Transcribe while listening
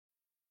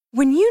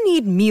When you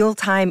need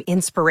mealtime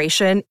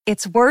inspiration,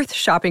 it's worth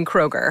shopping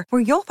Kroger,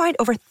 where you'll find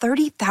over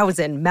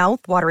 30,000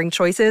 mouth-watering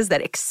choices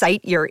that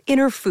excite your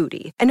inner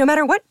foodie. And no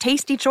matter what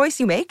tasty choice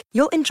you make,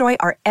 you'll enjoy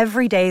our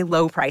everyday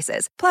low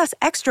prices, plus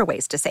extra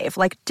ways to save,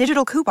 like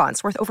digital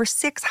coupons worth over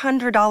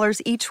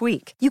 $600 each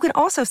week. You can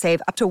also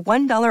save up to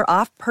 $1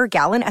 off per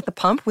gallon at the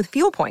pump with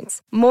fuel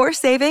points. More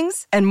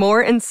savings and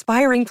more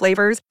inspiring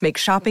flavors make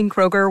shopping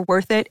Kroger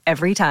worth it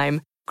every time.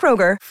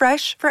 Kroger,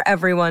 fresh for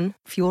everyone.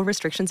 Fuel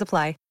restrictions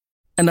apply.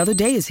 Another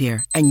day is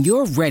here, and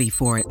you're ready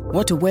for it.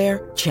 What to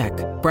wear? Check.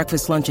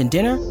 Breakfast, lunch, and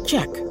dinner?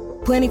 Check.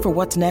 Planning for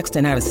what's next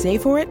and how to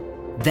save for it?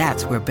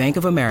 That's where Bank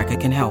of America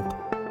can help.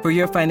 For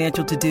your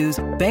financial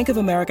to-dos, Bank of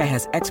America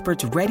has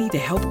experts ready to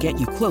help get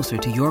you closer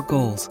to your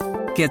goals.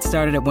 Get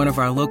started at one of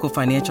our local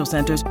financial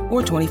centers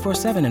or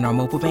 24/7 in our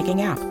mobile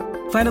banking app.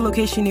 Find a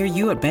location near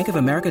you at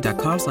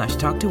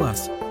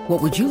bankofamerica.com/talktous.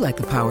 What would you like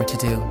the power to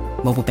do?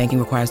 Mobile banking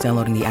requires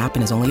downloading the app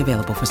and is only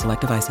available for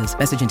select devices.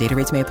 Message and data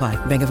rates may apply.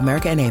 Bank of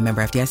America N.A.,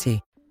 member FDIC.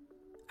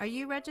 Are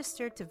you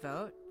registered to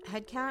vote?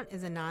 Headcount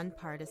is a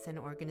nonpartisan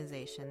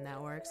organization that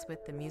works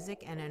with the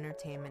music and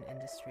entertainment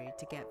industry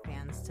to get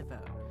fans to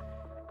vote.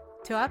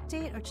 To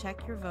update or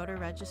check your voter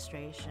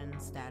registration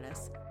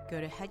status, go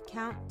to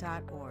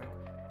headcount.org,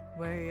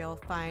 where you'll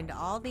find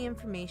all the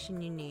information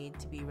you need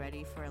to be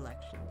ready for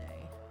Election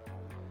Day.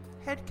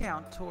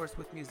 Headcount tours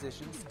with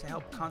musicians to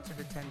help concert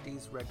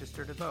attendees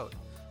register to vote,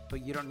 but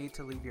you don't need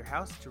to leave your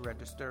house to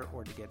register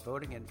or to get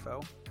voting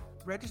info.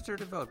 Register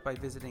to vote by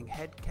visiting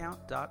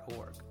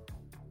headcount.org.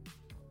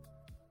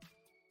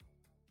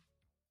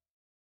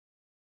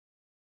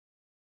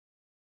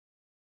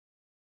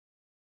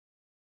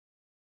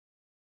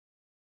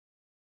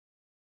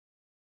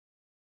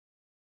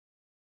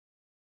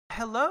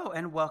 Hello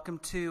and welcome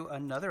to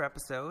another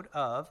episode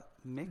of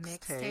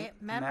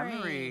Mixtape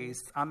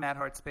Memories. I'm Matt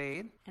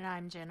Hartspade. And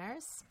I'm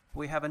Jenners.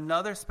 We have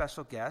another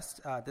special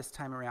guest this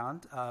time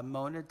around,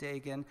 Mona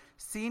Dagan,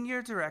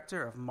 Senior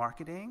Director of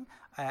Marketing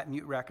at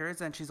Mute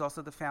Records, and she's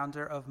also the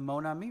founder of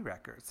Mona Me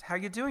Records. How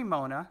you doing,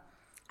 Mona?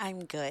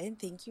 I'm good.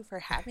 Thank you for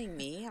having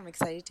me. I'm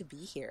excited to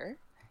be here.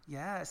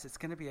 Yes, it's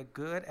going to be a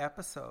good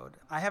episode.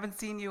 I haven't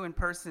seen you in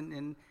person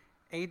in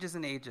ages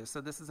and ages,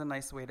 so this is a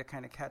nice way to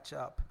kind of catch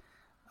up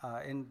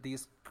in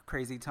these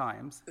crazy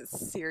times.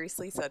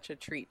 Seriously, such a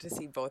treat to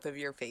see both of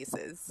your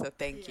faces, so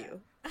thank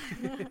you.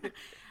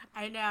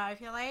 I know. I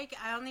feel like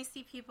I only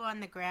see people on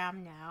the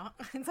gram now.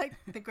 It's like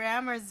the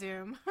gram or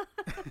Zoom.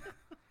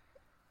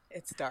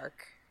 It's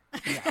dark.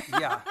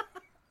 Yeah.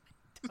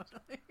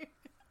 Totally.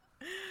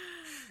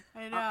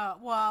 I know.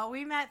 Well,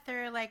 we met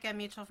through like a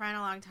mutual friend a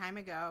long time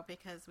ago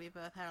because we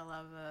both had a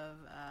love of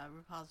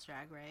RuPaul's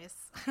Drag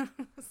Race.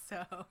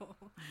 So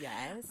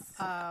yes,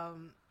 a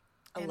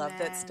love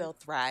that still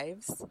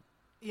thrives.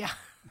 Yeah.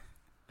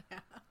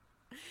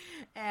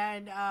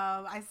 And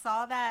I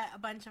saw that a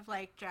bunch of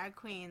like drag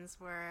queens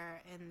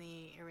were in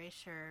the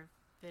Erasure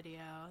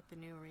video, the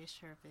new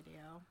Erasure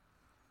video.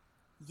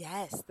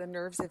 Yes, the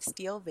Nerves of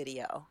Steel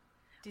video.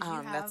 Did you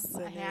have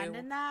a hand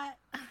in that?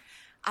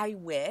 I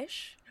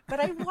wish, but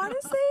I want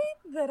to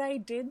say that I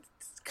did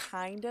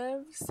kind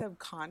of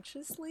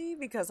subconsciously,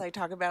 because I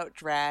talk about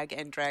drag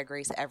and Drag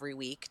Race every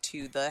week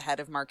to the head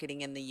of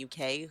marketing in the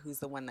UK, who's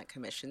the one that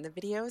commissioned the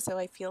video. So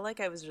I feel like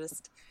I was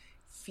just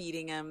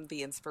feeding him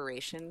the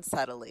inspiration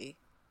subtly,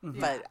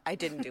 but I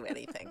didn't do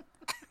anything.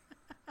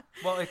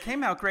 Well, it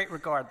came out great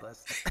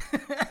regardless.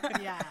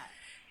 Yeah.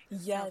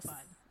 Yes. So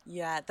fun.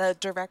 Yeah, the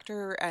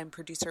director and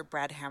producer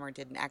Brad Hammer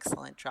did an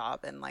excellent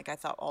job, and like I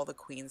thought all the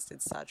queens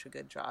did such a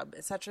good job.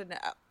 It's such an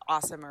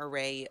awesome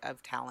array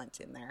of talent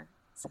in there.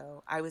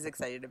 So I was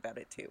excited about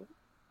it too.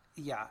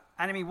 Yeah,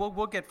 and I mean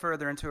we'll get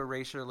further into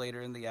Erasure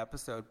later in the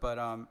episode, but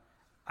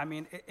I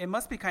mean it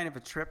must be kind of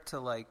a trip to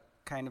like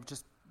kind of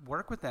just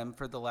work with them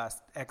for the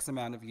last X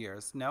amount of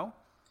years, no?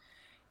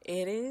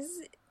 It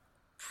is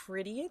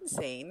pretty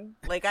insane.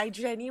 Like I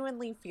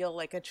genuinely feel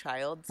like a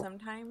child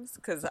sometimes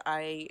because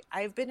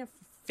I've been a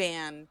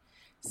fan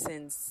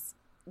since,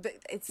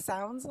 it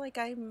sounds like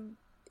I'm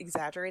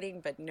exaggerating,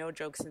 but no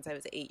joke, since I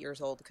was 8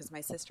 years old, because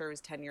my sister was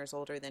 10 years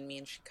older than me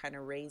and she kind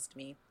of raised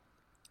me.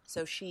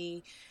 So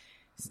she,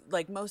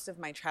 like most of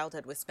my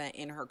childhood was spent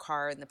in her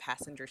car in the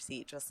passenger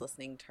seat, just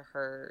listening to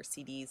her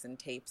CDs and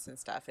tapes and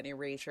stuff, and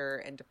Erasure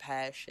and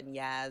Depeche and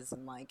Yaz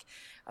and like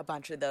a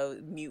bunch of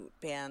those Mute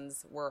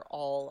bands were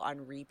all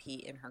on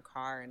repeat in her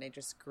car, and I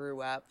just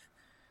grew up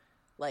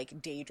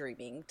like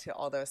daydreaming to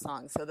all those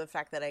songs. So the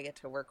fact that I get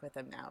to work with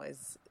them now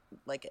is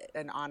like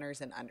an honors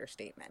and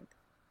understatement.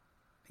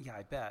 Yeah,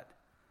 I bet.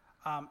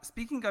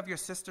 Speaking of your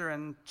sister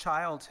and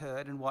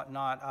childhood and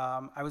whatnot,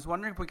 I was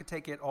wondering if we could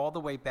take it all the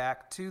way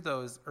back to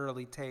those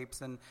early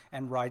tapes and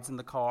rides in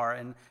the car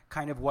and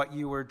kind of what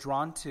you were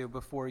drawn to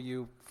before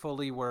you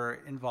fully were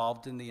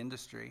involved in the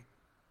industry.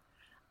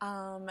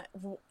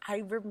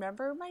 I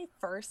remember my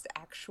first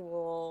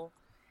actual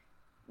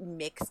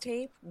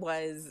mixtape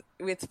was,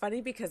 it's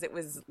funny because it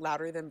was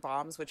Louder Than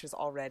Bombs, which is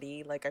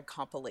already like a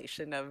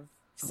compilation of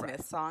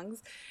Smith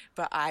songs,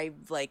 but I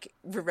like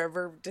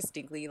remember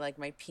distinctly like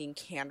my pink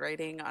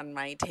handwriting on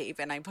my tape,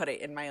 and I put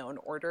it in my own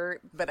order,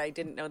 but I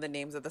didn't know the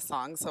names of the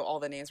songs, so all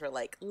the names were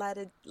like la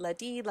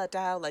dee la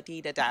dow la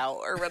dee da dow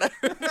or whatever.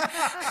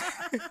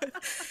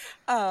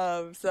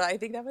 So I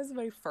think that was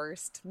my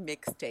first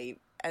mixtape.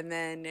 And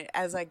then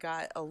as I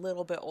got a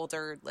little bit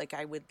older, like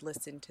I would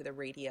listen to the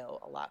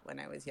radio a lot when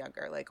I was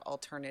younger, like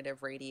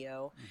alternative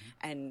radio,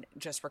 and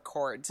just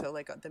record. So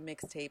like the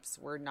mixtapes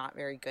were not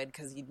very good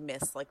because you'd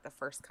miss like the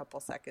first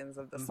couple seconds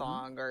of the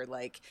song, or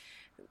like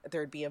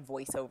there'd be a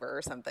voiceover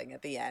or something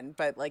at the end.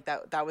 But like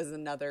that was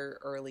another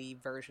early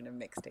version of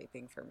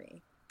mixtaping for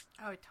me.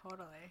 Oh,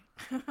 totally.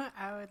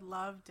 I would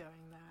love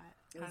doing that.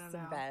 It was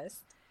the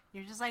best.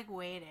 You're just like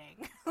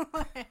waiting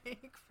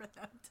like for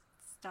them to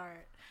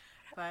start.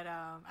 But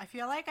I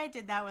feel like I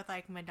did that with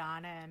like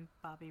Madonna and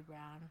Bobby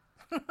Brown.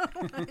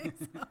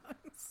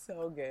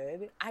 So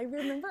good. I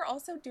remember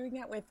also doing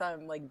that with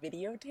like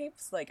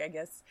videotapes, like I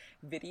guess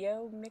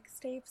video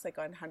mixtapes, like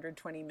on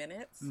 120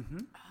 minutes.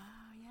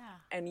 Oh yeah.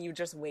 And you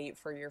just wait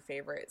for your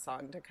favorite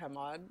song to come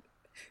on.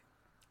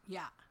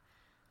 Yeah.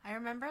 I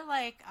remember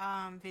like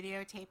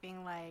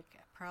videotaping like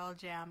Pearl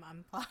Jam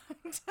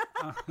Unplugged.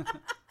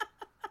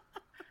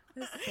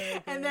 So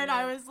and then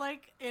I was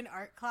like in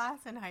art class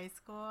in high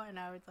school, and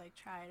I would like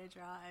try to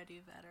draw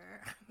Eddie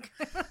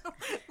Vedder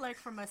like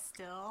from a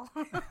still.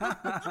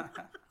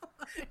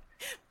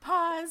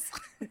 Pause.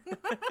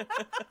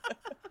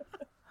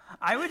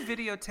 I would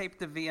videotape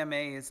the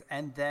VMAs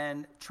and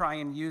then try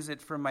and use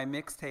it for my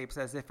mixtapes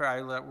as if I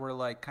were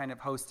like kind of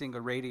hosting a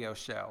radio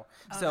show.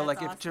 Oh, so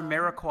like awesome. if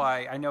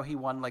Jamiroquai, I know he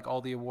won like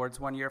all the awards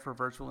one year for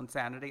Virtual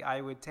Insanity,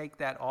 I would take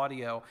that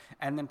audio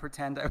and then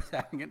pretend I was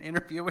having an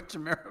interview with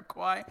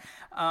Jamiroquai,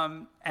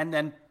 and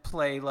then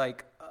play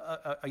like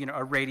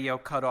a radio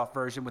cut-off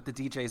version with the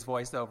DJ's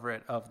voice over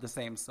it of the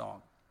same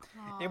song.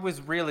 Aww. It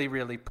was really,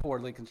 really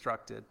poorly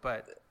constructed,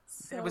 but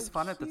it was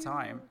fun at the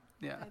time.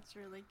 Yeah. That's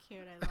really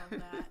cute. I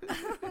love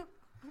that.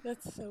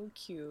 That's so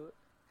cute.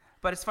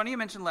 But it's funny you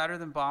mentioned Louder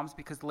Than Bombs,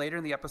 because later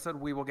in the episode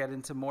we will get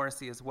into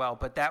Morrissey as well.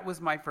 But that was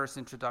my first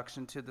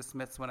introduction to the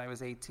Smiths when I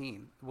was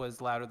 18,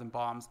 was Louder Than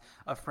Bombs.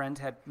 A friend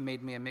had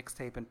made me a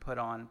mixtape and put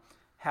on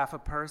Half a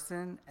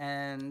Person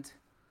and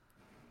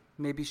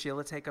maybe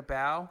Sheila Take a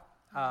Bow.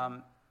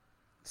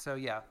 So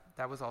yeah,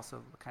 that was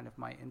also kind of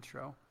my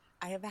intro.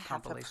 I have a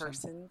half a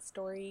person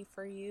story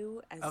for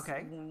you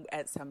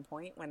at some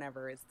point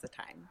whenever it's the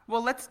time.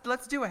 Well,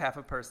 let's do a half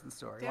a person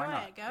story. Why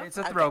not? Go. It's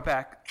a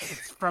throwback.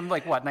 It's from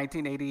like what,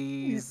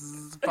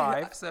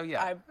 1985. So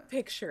yeah. I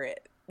picture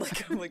it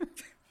like I'm like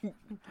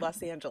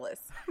Los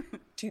Angeles,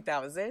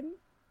 2000,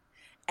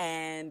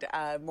 and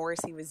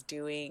Morrissey was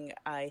doing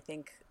I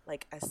think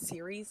like a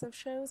series of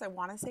shows. I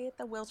want to say at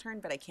the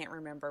Wiltern, but I can't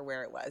remember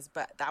where it was.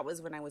 But that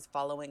was when I was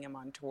following him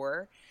on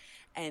tour.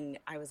 And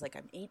I was like,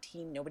 I'm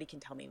 18. Nobody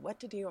can tell me what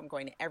to do. I'm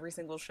going to every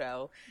single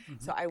show.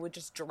 So I would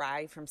just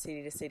drive from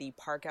city to city,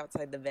 park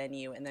outside the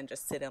venue, and then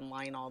just sit in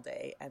line all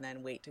day and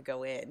then wait to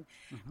go in.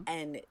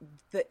 And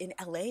in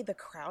LA, the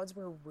crowds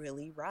were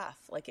really rough.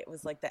 Like it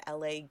was like the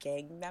LA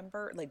gang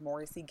member, like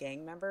Morrissey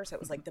gang members. So it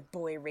was like the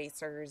Boy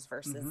Racers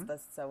versus the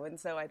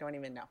so-and-so. I don't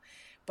even know.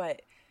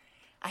 But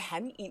I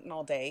hadn't eaten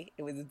all day.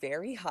 It was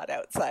very hot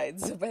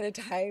outside. So by the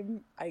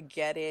time I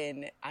get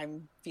in,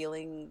 I'm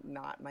feeling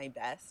not my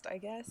best, I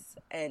guess.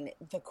 And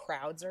the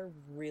crowds are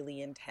really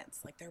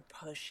intense. Like they're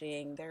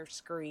pushing, they're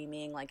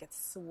screaming, like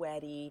it's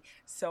sweaty,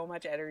 so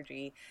much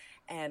energy.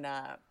 And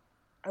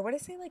I want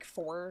to say like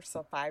 4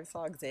 or 5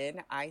 songs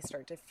in, I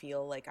start to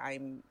feel like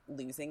I'm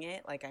losing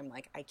it. Like I'm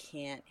like, I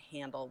can't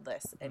handle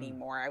this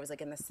anymore. I was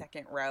like in the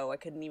second row. I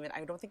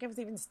don't think I was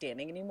even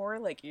standing anymore.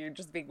 Like you're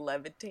just being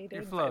levitated.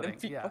 You're floating,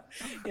 yeah.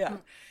 Yeah.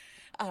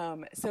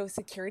 So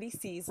security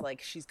sees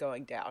like she's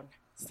going down.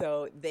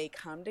 So they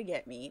come to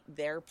get me.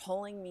 They're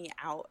pulling me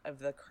out of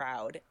the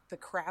crowd. The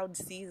crowd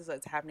sees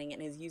what's happening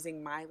and is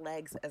using my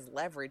legs as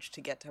leverage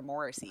to get to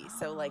Morrissey.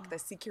 So like the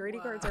security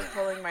guards are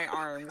pulling my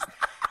arms.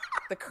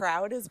 The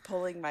crowd is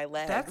pulling my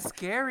legs. That's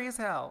scary as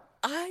hell.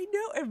 I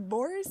know. And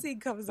Morrissey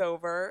comes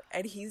over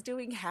and he's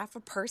doing half a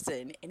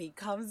person and he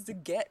comes to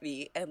get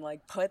me and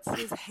like puts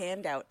his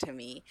hand out to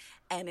me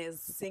and is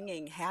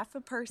singing half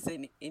a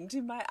person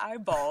into my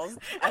eyeballs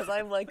as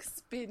I'm like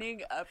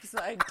spinning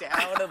upside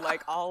down and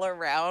like all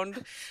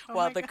around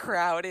while the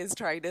crowd is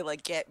trying to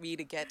like get me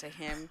to get to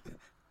him.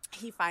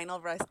 He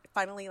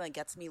finally like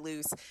gets me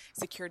loose.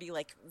 Security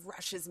like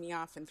rushes me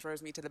off and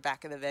throws me to the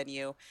back of the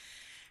venue.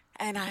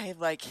 And I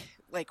like,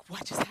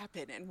 what just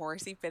happened? And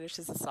Morrissey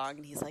finishes the song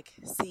and he's like,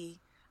 see,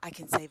 I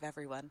can save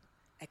everyone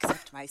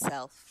except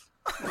myself.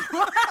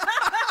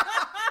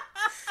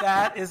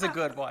 That is a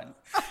good one.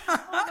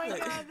 Oh my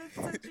God, that's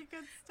such a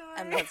good story.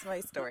 And that's my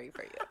story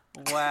for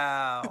you.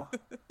 Wow.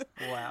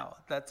 Wow.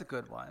 That's a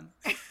good one.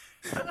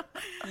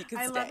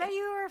 I love that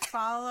you were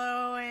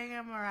following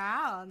him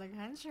around the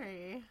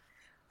country.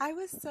 I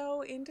was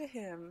so into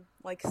him,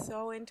 like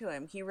so into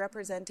him. He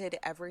represented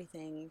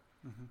everything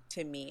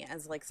to me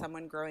as like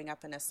someone growing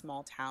up in a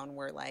small town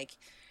where like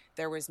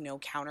there was no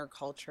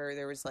counterculture.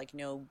 There was like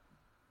no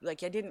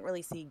like, I didn't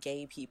really see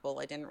gay people.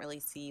 I didn't really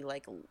see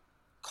like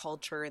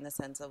culture in the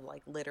sense of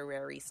like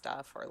literary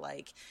stuff, or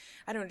like,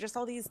 I don't know, just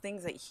all these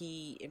things that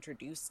he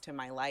introduced to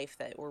my life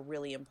that were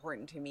really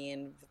important to me.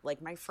 And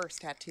like, my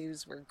first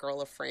tattoos were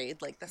Girl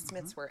Afraid. Like, the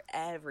Smiths were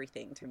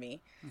everything to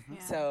me. Yeah.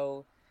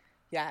 So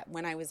yeah,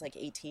 when I was like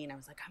 18, I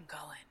was like, I'm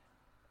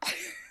going.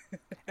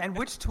 And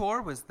which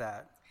tour was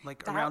that?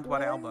 Like, That around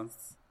what album?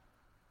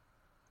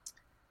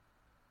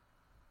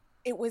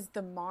 It was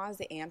the Moz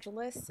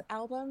Angeles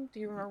album. Do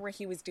you remember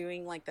he was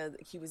doing like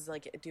he was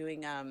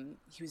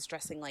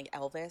dressing like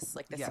Elvis,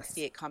 like the Yes.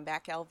 68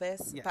 comeback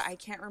Elvis. Yes. But I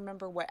can't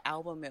remember what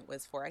album it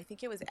was for. I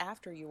think it was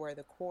after You Are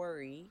the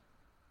Quarry.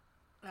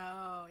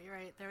 Oh, you're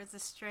right. There was a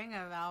string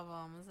of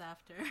albums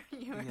after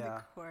You Were Yeah.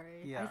 the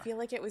Quarry. Yeah. I feel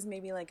like it was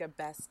maybe like a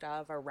best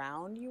of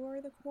around You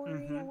Are the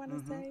Quarry, I want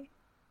to say.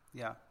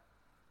 Yeah.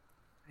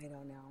 I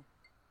don't know.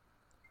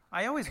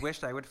 I always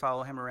wished I would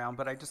follow him around,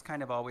 but I just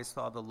kind of always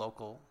saw the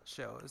local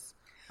shows.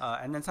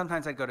 And then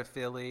sometimes I'd go to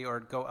Philly or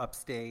go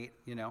upstate,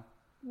 you know.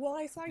 Well,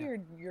 I saw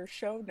your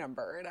show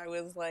number, and I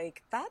was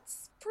like,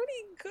 that's pretty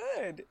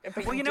good.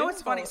 But Well, you know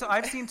what's funny? So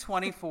I've seen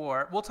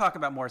 24. We'll talk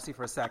about Morrissey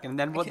for a second, and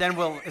then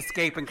we'll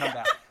escape and come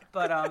back.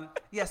 But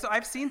yeah, so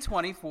I've seen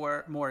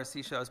 24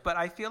 Morrissey shows, but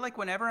I feel like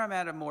whenever I'm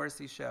at a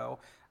Morrissey show,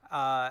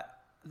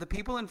 the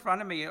people in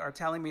front of me are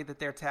telling me that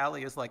their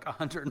tally is like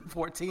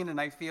 114, and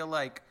I feel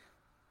like,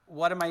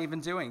 what am I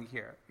even doing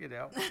here? You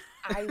know?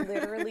 I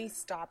literally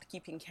stopped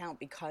keeping count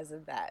because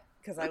of that.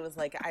 Because I was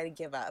like, I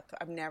give up.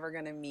 I'm never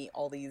gonna meet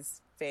all these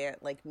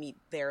meet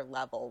their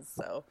levels.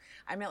 So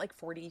I'm at like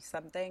 40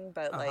 something,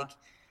 but like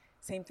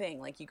same thing.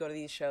 Like, you go to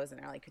these shows and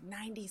they're like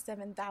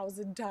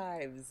 97,000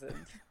 times. And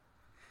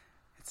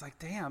It's like,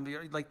 damn,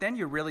 then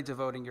you're really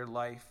devoting your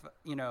life,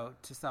 you know,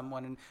 to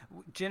someone. And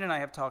Jen and I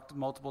have talked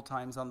multiple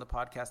times on the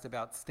podcast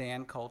about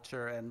stan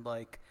culture, and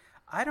like,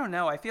 I don't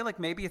know. I feel like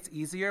maybe it's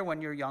easier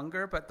when you're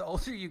younger, but the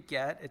older you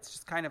get, it's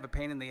just kind of a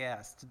pain in the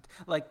ass.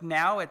 Like,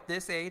 now at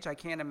this age, I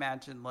can't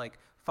imagine like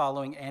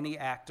following any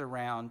act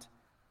around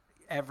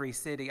every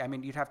city. I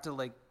mean, you'd have to,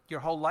 like, your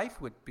whole life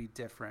would be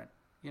different.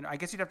 You know, I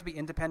guess you'd have to be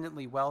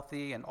independently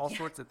wealthy and all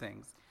sorts of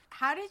things.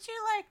 How did you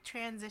like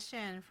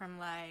transition from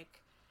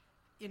like,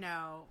 you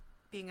know,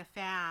 being a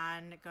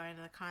fan, going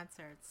to the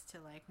concerts, to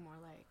like more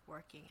like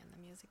working in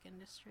the music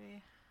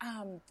industry?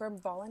 from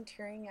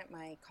volunteering at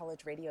my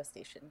college radio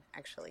station,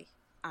 actually.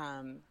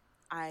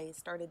 I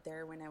started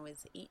there when I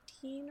was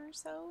 18 or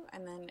so,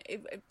 and then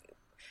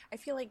I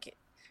feel like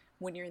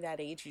when you're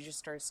that age, you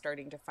just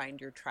starting to find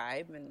your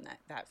tribe, and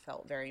that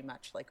felt very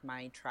much like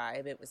my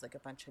tribe. It was like a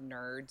bunch of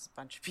nerds, a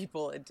bunch of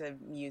people into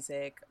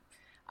music.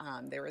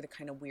 They were the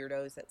kind of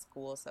weirdos at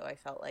school, so I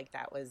felt like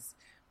that was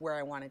where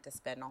I wanted to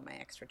spend all my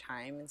extra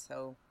time. And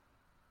so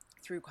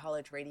through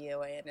college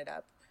radio, I ended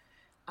up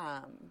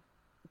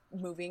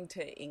moving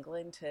to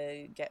England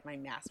to get my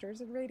master's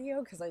in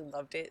radio because I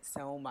loved it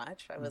so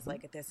much. I was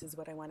like, this is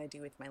what I want to do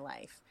with my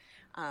life.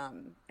 I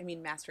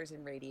mean, master's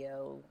in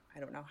radio, I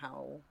don't know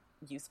how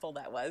useful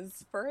that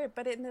was for it,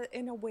 but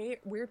in a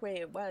weird way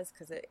it was,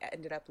 because it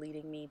ended up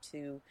leading me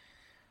to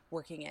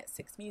working at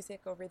Six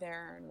Music over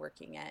there and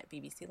working at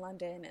BBC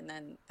London, and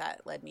then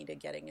that led me to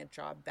getting a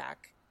job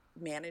back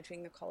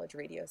managing the college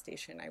radio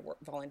station I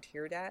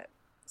volunteered at.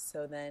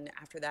 So then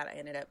after that, I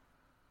ended up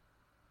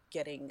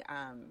getting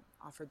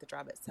offered the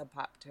job at Sub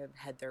Pop to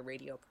head their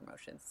radio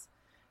promotions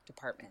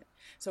department.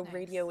 So Nice.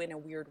 Radio, in a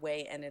weird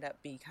way, ended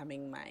up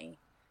becoming my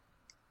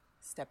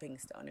stepping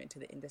stone into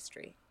the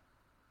industry.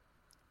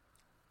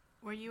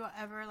 Were you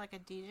ever like a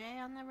DJ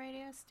on the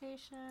radio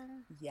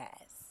station?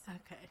 Yes.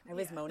 Okay. I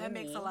was Mona That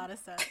makes Me. a lot of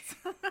sense.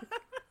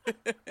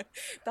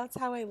 That's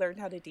how I learned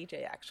how to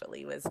DJ,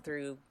 actually, was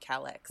through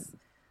CalX.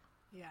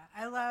 Yeah,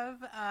 I love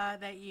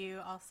that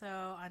you also,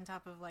 on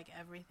top of like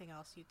everything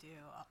else you do,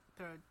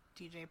 throw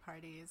DJ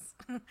parties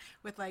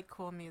with like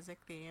cool music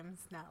themes,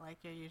 not like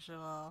your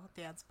usual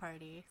dance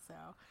party. So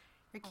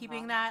you're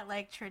keeping that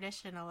like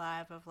tradition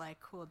alive of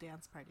like cool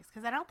dance parties,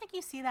 because I don't think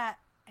you see that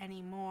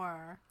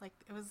anymore. Like,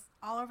 it was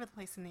all over the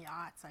place in the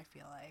aughts, I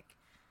feel like.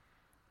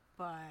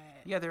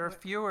 But Yeah, there are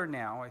fewer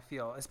now, I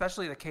feel,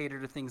 especially that cater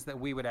to things that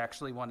we would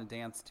actually want to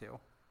dance to.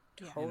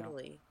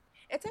 Totally.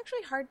 It's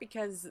actually hard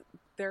because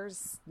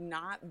there's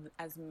not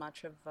as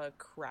much of a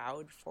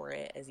crowd for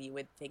it as you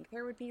would think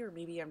there would be, or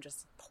maybe I'm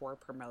just a poor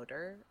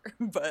promoter.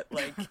 But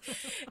like,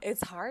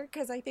 it's hard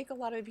because I think a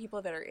lot of the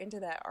people that are into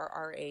that are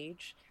our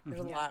age.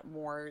 There's a lot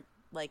more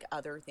like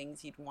other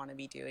things you'd want to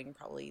be doing,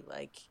 probably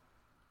like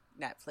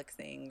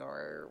Netflixing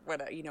or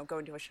what, you know,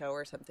 going to a show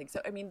or something. So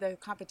I mean, the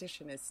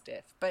competition is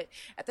stiff, but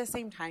at the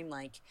same time,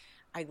 like,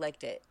 I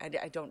liked it.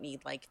 I don't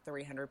need like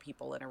 300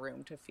 people in a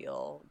room to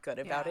feel good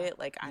about it.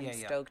 Like, I'm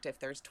stoked if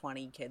there's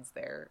 20 kids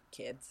there.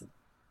 Kids.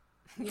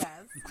 Yes.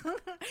 No,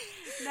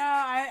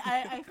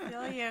 I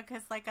feel you,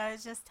 because like I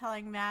was just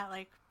telling Matt,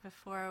 like,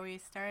 before we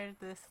started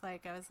this,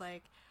 like, I was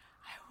like,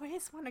 I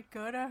always want to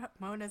go to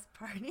Mona's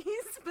parties,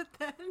 but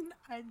then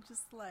I'm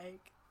just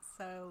like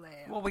so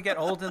lame. Well, we get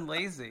old and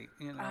lazy,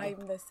 you know.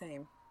 I'm the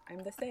same.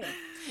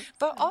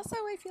 But also,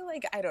 I feel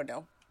like, I don't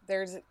know.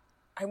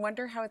 I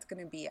wonder how it's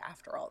going to be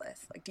after all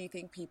this. Like, do you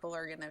think people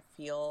are going to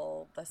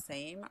feel the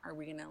same? Are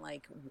we going to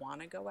like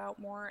want to go out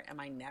more? Am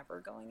I never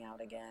going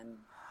out again?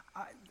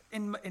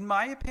 In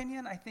my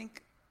opinion, I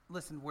think,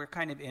 listen, we're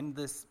kind of in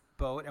this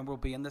boat and we'll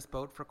be in this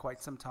boat for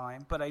quite some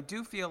time. But I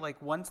do feel like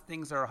once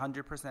things are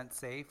 100%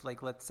 safe,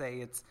 like let's say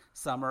it's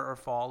summer or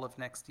fall of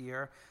next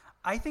year,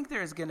 I think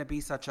there is going to be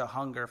such a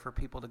hunger for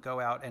people to go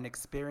out and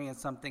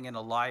experience something in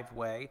a live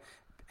way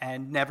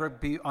and never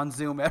be on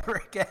Zoom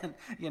ever again,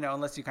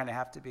 unless you kind of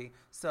have to be.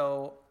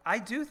 So I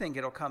do think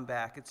it'll come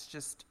back. It's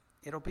just,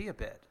 it'll be a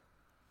bit.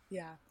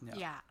 Yeah.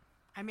 Yeah.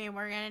 I mean,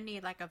 we're going to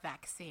need like a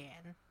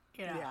vaccine,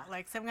 Yeah.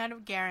 like some kind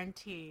of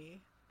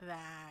guarantee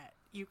that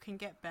you can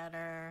get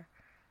better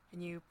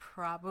and you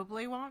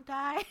probably won't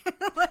die.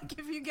 Like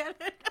if you get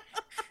it.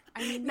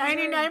 I mean,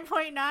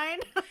 99.9.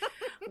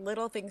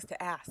 little things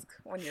to ask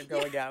when you're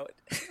going out.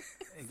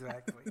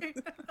 Exactly.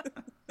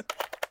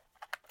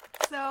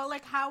 So,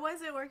 like, how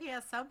was it working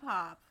at Sub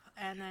Pop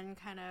and then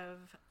kind of,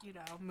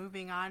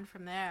 moving on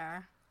from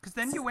there? Because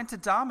then you went to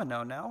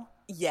Domino, no?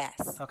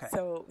 Yes. Okay.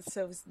 So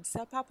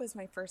Sub Pop was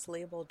my first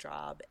label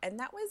job, and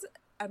that was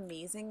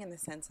amazing in the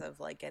sense of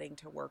like getting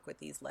to work with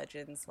these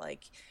legends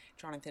like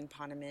Jonathan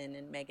Poneman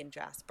and Megan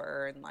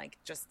Jasper and like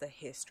just the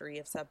history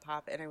of Sub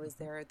Pop. And I was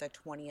there at the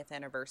 20th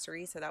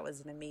anniversary, so that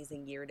was an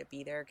amazing year to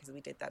be there because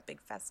we did that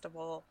big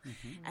festival,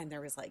 and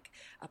there was like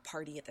a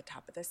party at the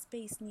top of the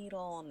Space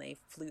Needle, and they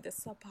flew the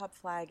Sub Pop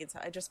flag, and so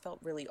I just felt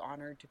really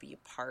honored to be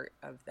a part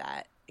of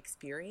that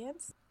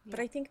experience. But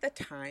I think the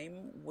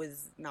time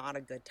was not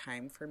a good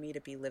time for me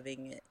to be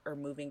living or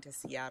moving to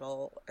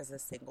Seattle as a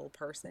single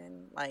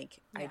person. Like,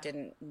 I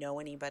didn't know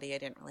anybody. I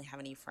didn't really have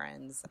any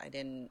friends.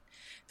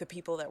 The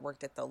people that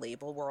worked at the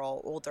label were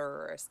all older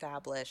or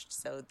established,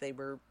 so they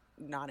were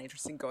not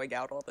interested in going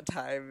out all the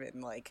time.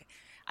 And like,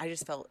 I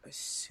just felt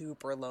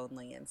super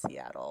lonely in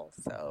Seattle.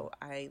 So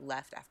I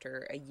left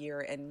after a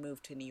year and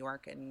moved to New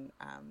York and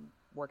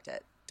worked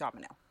at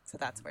Domino. So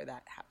that's where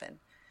that happened.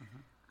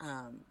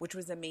 Which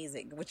was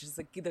amazing, which is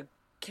like the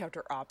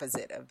counter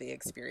opposite of the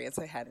experience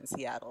I had in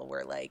Seattle,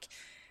 where like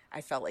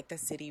I felt like the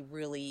city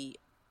really,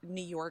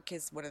 New York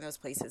is one of those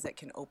places that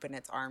can open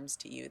its arms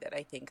to you that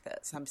I think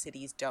that some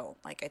cities don't.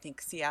 Like I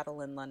think Seattle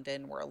and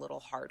London were a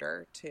little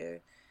harder to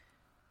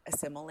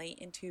assimilate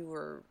into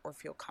or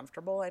feel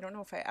comfortable. I don't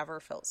know if I ever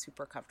felt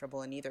super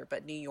comfortable in either,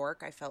 but New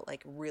York I felt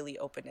like really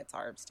opened its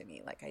arms to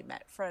me. Like I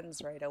met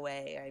friends right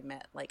away.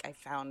 I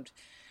found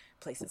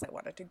places I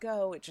wanted to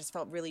go. It just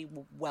felt really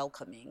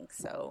welcoming.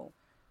 So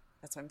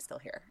that's why I'm still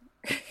here.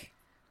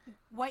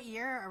 What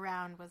year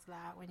around was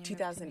that when you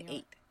 2008. moved to New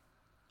York?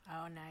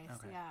 Oh, nice.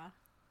 Okay.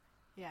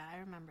 Yeah, I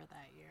remember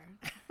that year.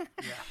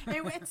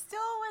 It still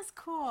was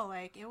cool.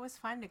 Like, it was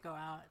fun to go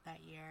out that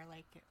year.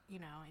 Like,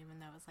 even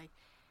though it was like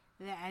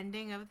the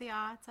ending of the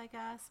aughts, I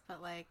guess.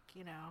 But like,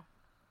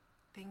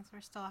 things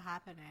were still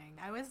happening.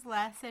 I was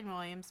less in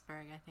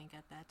Williamsburg, I think,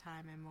 at that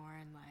time, and more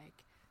in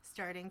like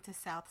starting to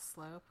South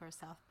Slope or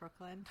South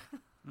Brooklyn,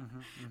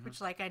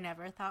 which like I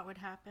never thought would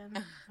happen.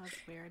 That was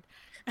weird.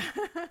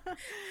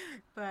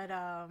 But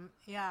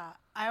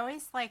I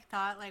always like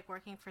thought like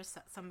working for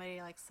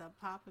somebody like Sub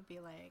Pop would be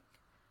like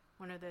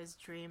one of those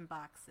dream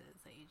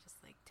boxes that you just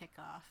like tick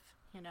off,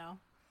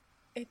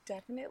 It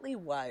definitely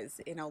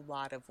was in a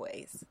lot of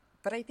ways.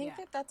 But I think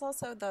that's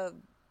also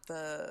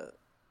the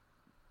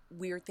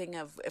weird thing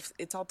of if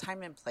it's all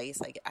time and place.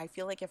 Like I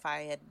feel like if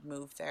I had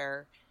moved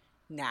there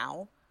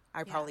now,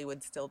 I probably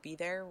would still be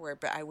there.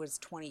 But I was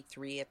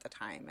 23 at the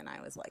time, and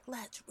I was like,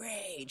 "Let's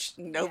rage."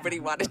 Nobody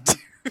wanted to.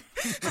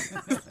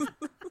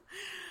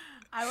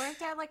 I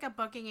worked at like a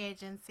booking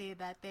agency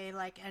that they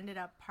like ended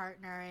up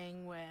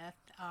partnering with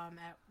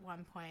at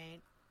one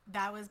point.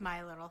 That was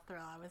my little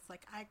thrill. I was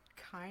like, I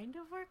kind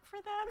of work for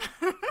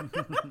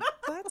them.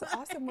 That's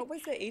awesome. What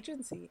was the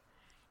agency?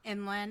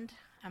 Inland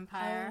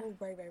Empire. Oh,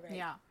 right.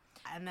 Yeah.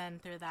 And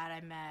then through that,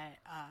 I met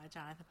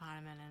Jonathan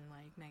Poneman and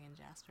like Megan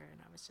Jasper,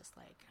 and I was just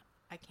like,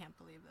 I can't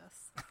believe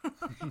this.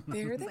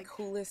 They're the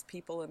coolest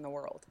people in the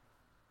world.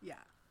 Yeah.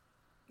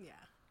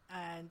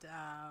 And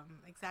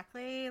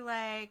exactly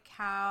like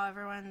how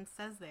everyone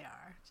says they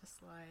are.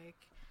 Just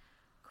like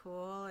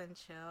cool and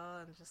chill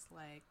and just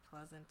like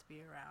pleasant to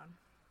be around.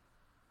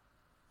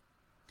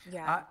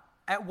 Yeah.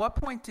 At what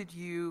point did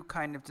you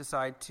kind of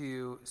decide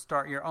to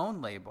start your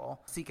own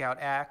label, seek out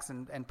acts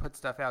and put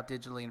stuff out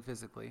digitally and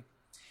physically?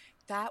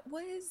 That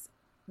was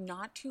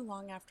not too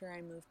long after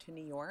I moved to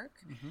New York.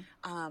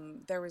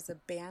 There was a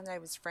band I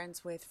was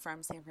friends with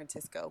from San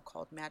Francisco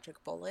called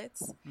Magic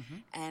Bullets.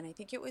 And I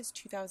think it was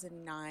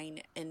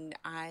 2009. And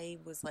I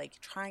was like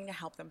trying to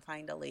help them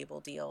find a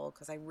label deal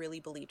because I really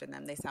believed in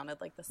them. They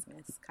sounded like the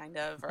Smiths kind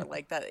of, or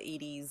like the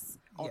 80s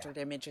Altered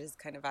Images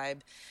kind of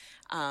vibe.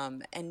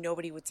 And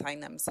nobody would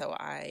sign them. So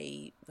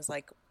I was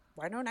like,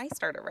 why don't I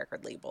start a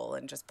record label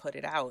and just put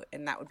it out?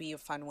 And that would be a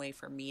fun way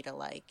for me to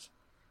like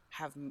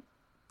have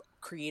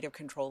creative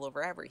control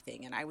over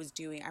everything. And I was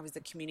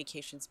the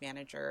communications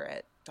manager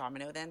at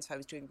Domino then, so I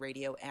was doing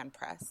radio and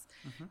press.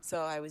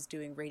 So I was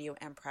doing radio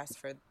and press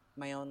for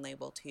my own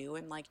label too,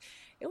 and like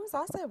it was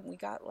awesome. We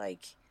got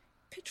like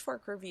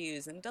Pitchfork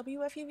reviews and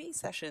WFUV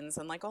sessions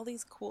and like all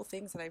these cool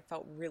things that I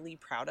felt really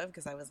proud of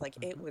because I was like,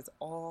 it was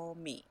all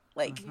me.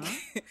 Like,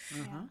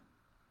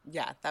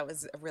 yeah, that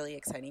was a really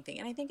exciting thing.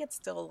 And I think it's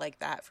still like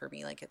that for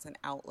me. Like, it's an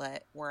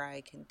outlet where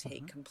I can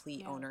take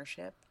complete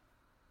ownership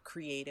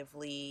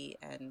creatively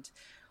and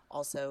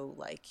also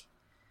like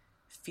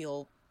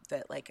feel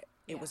that like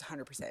it was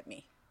 100%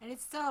 me. And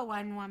it's still a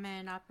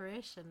one-woman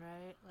operation,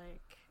 right?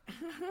 Like,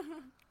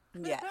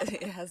 yeah,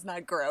 it has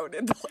not grown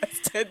in the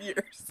last 10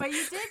 years. But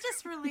you did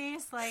just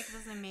release like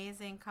this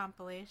amazing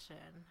compilation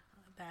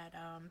that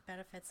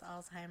benefits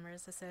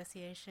Alzheimer's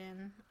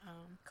Association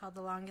called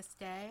The Longest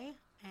Day.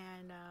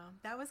 And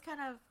that was kind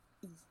of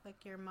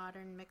like your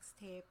modern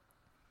mixtape.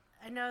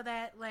 I know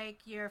that like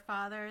your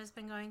father has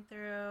been going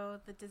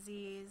through the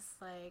disease.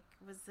 Like,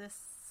 was this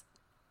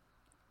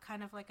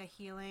kind of like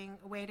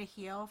a way to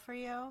heal for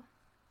you?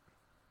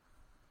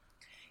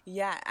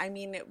 Yeah, I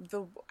mean,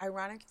 the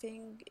ironic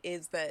thing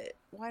is that,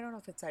 well, I don't know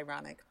if it's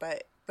ironic,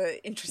 but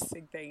the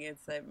interesting thing is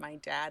that my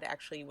dad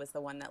actually was the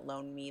one that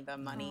loaned me the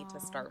money to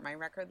start my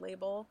record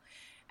label.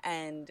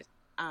 And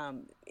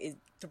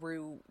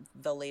through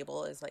the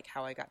label is like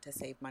how I got to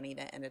save money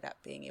that ended up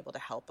being able to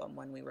help him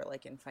when we were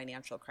like in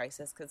financial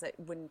crisis. Because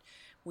when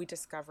we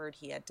discovered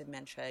he had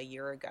dementia a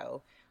year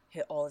ago,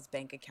 all his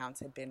bank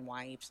accounts had been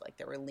wiped, like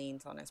there were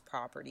liens on his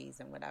properties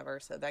and whatever.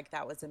 So like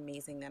that was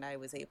amazing that I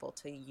was able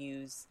to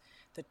use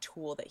the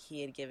tool that he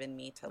had given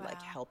me to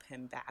like help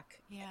him back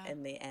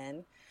in the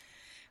end.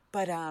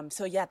 But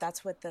so yeah,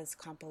 that's what this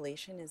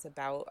compilation is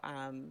about.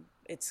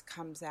 It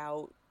comes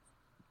out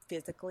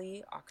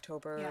physically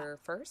October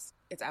 1st.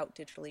 It's out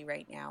digitally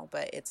right now,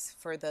 but it's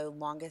for the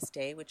Longest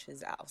Day, which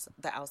is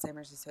the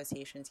Alzheimer's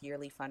Association's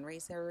yearly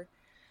fundraiser.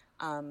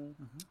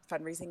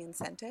 Fundraising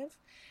incentive.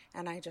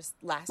 And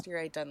last year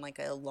I'd done like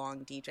a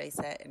long DJ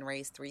set and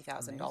raised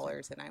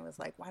 $3,000. And I was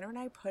like, why don't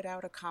I put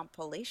out a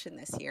compilation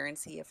this year and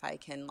see if I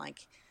can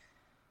like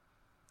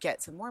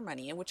get some more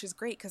money? And which is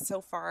great because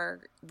so far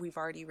we've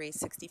already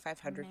raised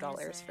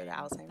 $6,500 for the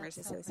Alzheimer's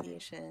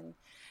Association.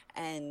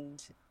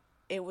 And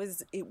it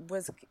was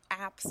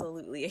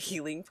absolutely a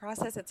healing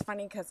process. It's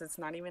funny because it's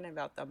not even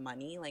about the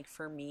money. Like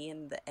for me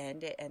in the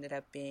end, it ended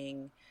up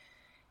being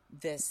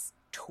this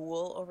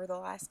tool over the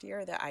last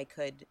year that I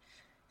could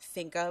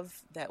think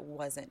of that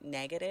wasn't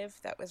negative,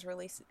 that was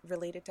really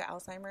related to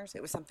Alzheimer's.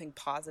 It was something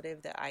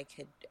positive that I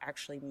could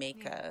actually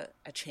make a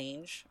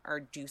change or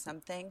do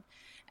something.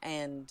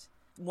 And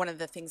one of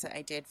the things that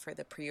I did for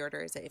the pre-order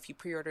is that if you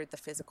pre-ordered the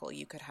physical,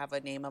 you could have a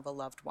name of a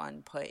loved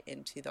one put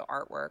into the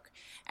artwork.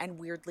 And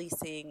weirdly,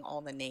 seeing all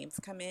the names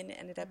come in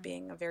ended up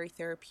being a very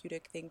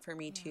therapeutic thing for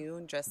me too.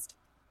 And just,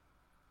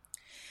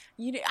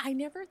 I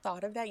never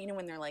thought of that,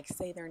 when they're like,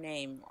 say their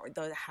name, or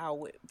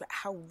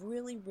how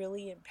really,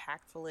 really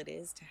impactful it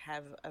is to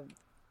have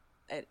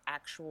an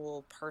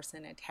actual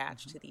person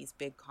attached to these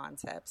big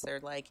concepts, or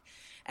like,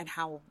 and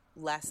how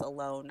less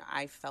alone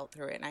I felt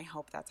through it. And I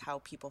hope that's how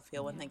people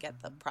feel when they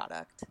get the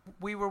product.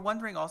 We were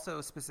wondering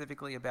also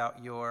specifically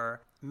about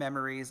your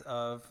memories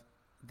of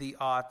the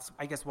aughts,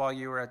 I guess, while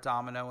you were at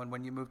Domino and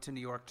when you moved to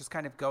New York, just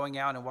kind of going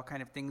out and what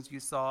kind of things you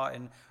saw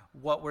and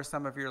what were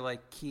some of your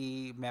like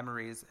key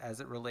memories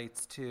as it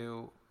relates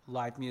to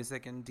live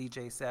music and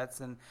DJ sets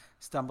and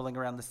stumbling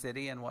around the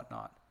city and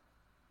whatnot.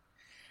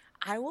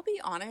 I will be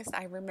honest,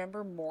 I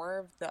remember more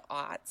of the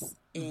aughts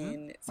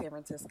in San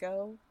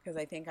Francisco because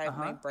I think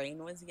my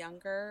brain was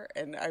younger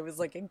and I was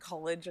like in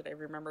college, and I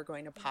remember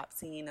going to Pop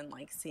Scene and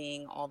like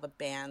seeing all the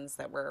bands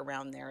that were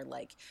around there,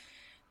 like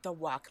the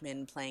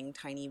Walkmen playing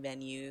tiny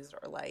venues,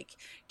 or like,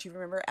 do you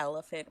remember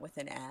Elephant with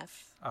an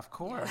F? Of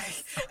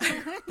course.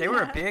 They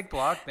were a big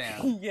block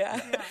band. Yeah.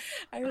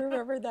 I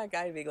remember that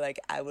guy being like,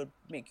 I would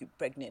make you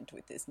pregnant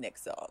with this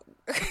next song.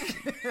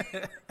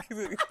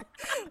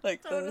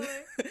 Like, totally.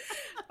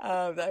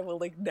 I will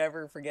like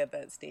never forget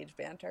that stage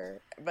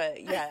banter.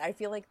 But yeah, I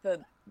feel like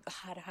the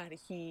Hot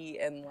He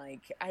and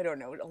like, I don't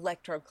know,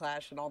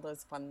 Electroclash and all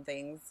those fun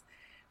things,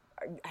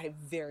 I have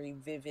very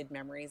vivid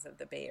memories of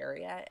the Bay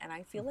Area. And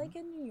I feel like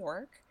in New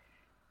York,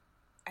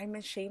 I'm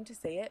ashamed to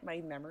say it, my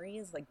memory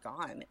is like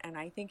gone. And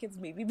I think it's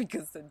maybe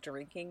because the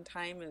drinking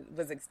time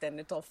was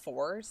extended till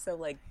 4. So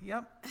like,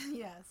 yes,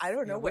 I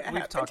don't know what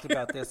happened. We've talked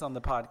about this on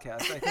the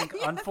podcast. I think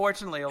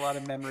unfortunately a lot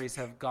of memories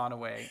have gone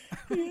away.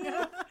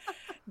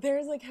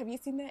 There's like, have you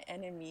seen the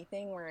NME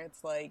thing where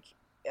it's like,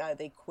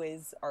 they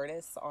quiz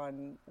artists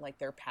on like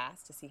their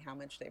past to see how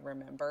much they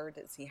remember,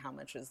 to see how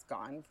much is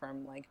gone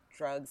from like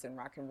drugs and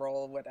rock and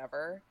roll,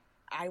 whatever.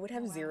 I would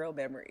have zero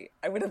memory.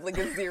 I would have like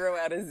a 0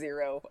 out of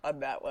 0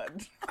 on that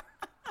one.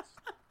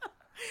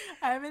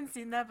 I haven't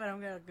seen that, but I'm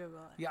going to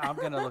Google it. Yeah, I'm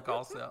going to look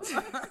also.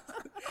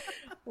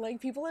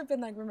 Like, people have been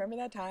like, remember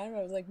that time?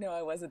 I was like, no,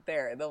 I wasn't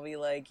there. And they'll be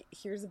like,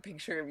 here's a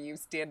picture of you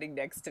standing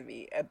next to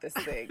me at this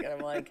thing. And I'm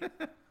like,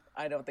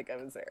 I don't think I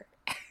was there.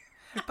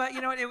 But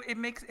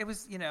it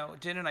was,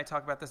 Jen and I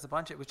talk about this a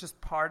bunch. It was just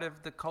part of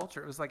the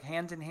culture. It was like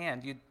hand in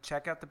hand. You'd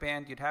check out the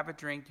band, you'd have a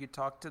drink, you'd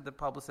talk to the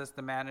publicist,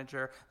 the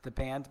manager, the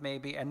band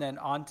maybe, and then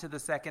on to the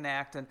second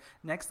act. And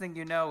next thing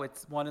you know,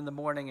 it's 1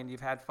 a.m. and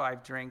you've had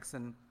 5 drinks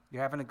and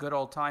You're having a good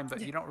old time,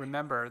 but you don't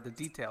remember the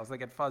details. They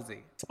get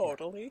fuzzy.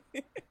 Totally.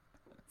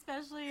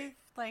 Especially if,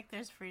 like,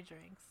 there's free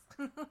drinks.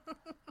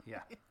 Yeah.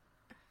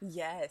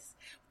 Yes,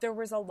 there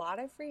was a lot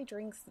of free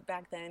drinks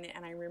back then,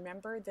 and I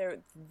remember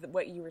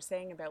what you were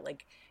saying about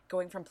like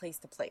going from place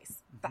to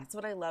place. That's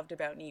what I loved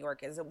about New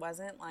York, is it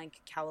wasn't like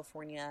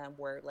California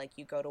where like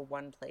you go to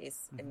one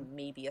place and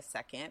maybe a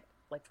second,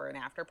 like for an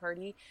after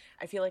party.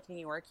 I feel like New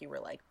York, you were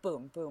like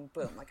boom, boom,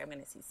 boom. Like I'm going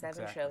to see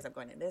 7 shows. I'm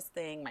going to this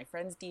thing. My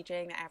friend's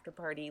DJing the after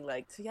party.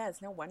 Like, so yeah,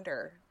 it's no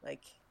wonder.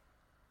 Like,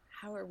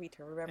 how are we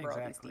to remember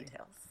all these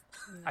details?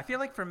 I feel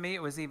like for me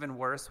it was even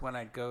worse when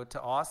I'd go to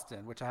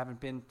Austin, which I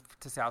haven't been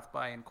to South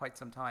by in quite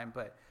some time.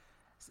 But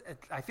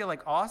I feel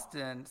like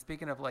Austin,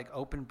 speaking of like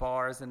open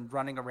bars and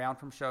running around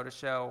from show to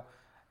show,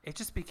 it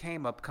just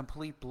became a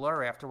complete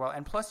blur after a while.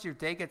 And plus your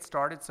day gets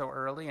started so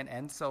early and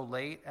ends so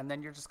late. And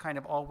then you're just kind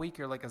of all week,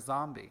 you're like a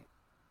zombie.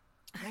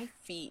 My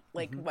feet,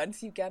 like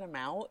once you get them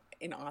out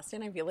in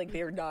Austin, I feel like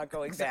they're not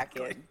going back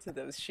into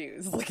those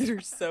shoes. Like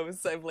they're so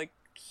like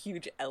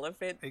huge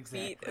elephant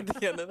feet at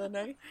the end of the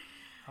night.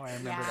 Oh, I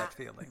remember that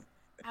feeling.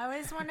 I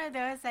was one of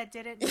those that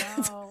didn't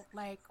know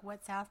like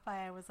what South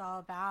by was all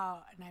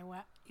about, and I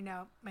went. You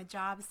know, my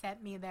job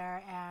sent me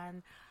there,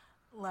 and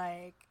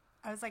like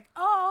I was like,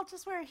 "Oh, I'll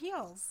just wear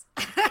heels."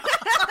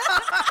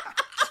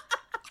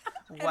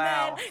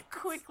 Wow! And then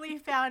quickly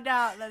found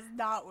out that's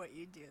not what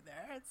you do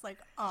there. It's like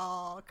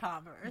all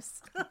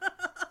commerce.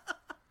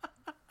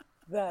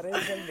 That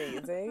is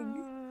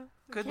amazing.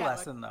 Good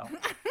lesson, though.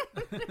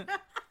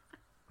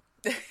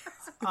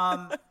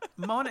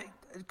 Mona,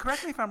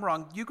 correct me if I'm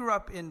wrong. You grew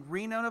up in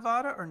Reno,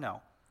 Nevada, or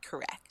no?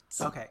 Correct.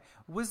 Okay.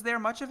 Was there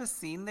much of a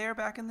scene there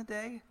back in the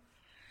day?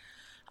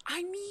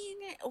 I mean,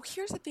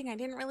 here's the thing. I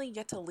didn't really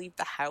get to leave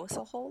the house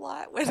a whole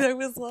lot when I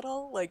was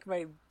little. Like,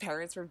 my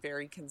parents were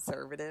very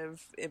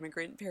conservative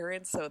immigrant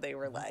parents, so they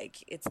were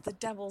like, it's the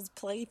devil's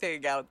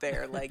plaything out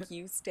there. Like,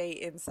 you stay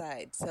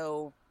inside.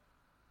 So,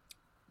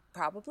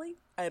 probably.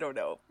 I don't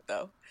know,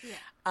 though. Yeah.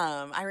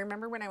 I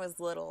remember when I was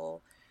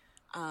little,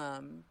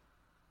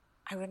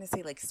 I want to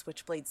say like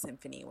Switchblade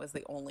Symphony was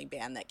the only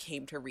band that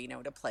came to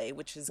Reno to play,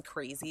 which is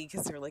crazy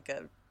because they're like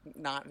a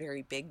not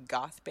very big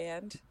goth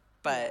band.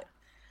 But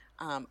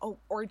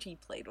Orgy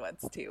played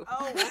once too.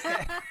 Oh,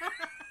 okay.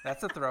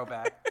 That's a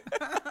throwback.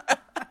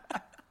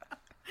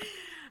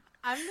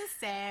 I'm the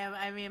same.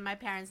 I mean, my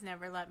parents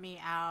never let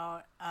me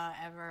out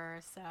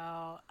ever, so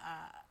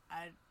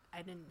I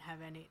didn't have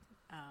any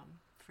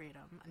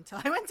freedom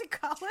until I went to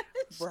college.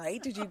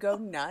 Right? Did you go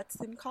nuts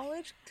in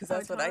college? Because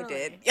that's what I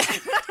did. Yeah.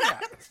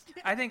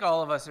 I think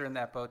all of us are in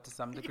that boat to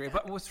some degree.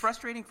 But what was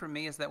frustrating for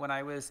me is that when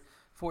I was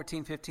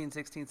 14, 15,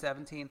 16,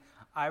 17,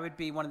 I would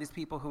be one of these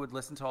people who would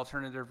listen to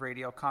alternative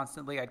radio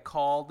constantly. I'd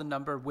call the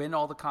number, win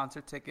all the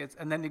concert tickets,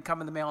 and then they'd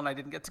come in the mail and I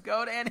didn't get to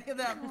go to any of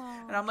them.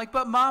 Aww. And I'm like,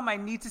 but Mom, I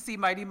need to see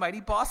Mighty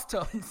Mighty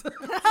Bosstones.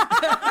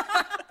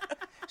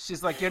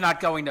 She's like, you're not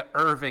going to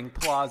Irving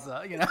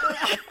Plaza, you know?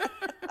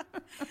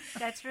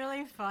 That's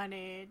really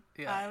funny.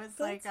 Yeah. I was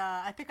like,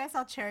 I think I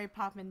saw Cherry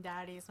Poppin'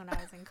 Daddies when I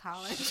was in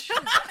college.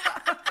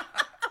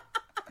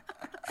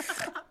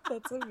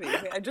 That's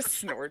amazing. I just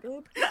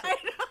snorted. I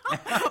know.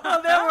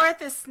 Well, they're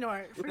worth a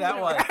snort. That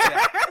was.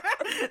 Yeah.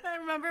 I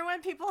remember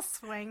when people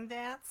swing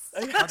dance.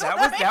 Oh,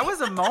 that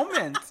was a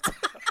moment.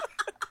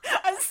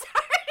 I'm sorry.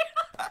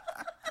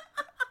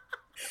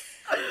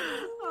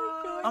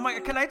 Oh my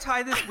God, can I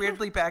tie this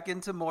weirdly back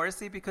into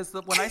Morrissey? Because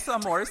when I saw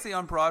Morrissey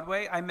on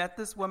Broadway, I met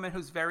this woman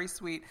who's very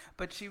sweet,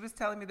 but she was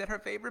telling me that her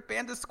favorite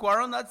band is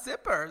Squirrel Nut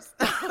Zippers.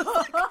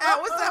 Like,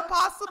 how was that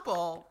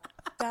possible?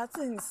 That's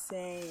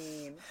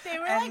insane. They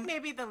were like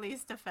maybe the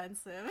least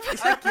offensive.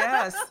 I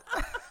guess.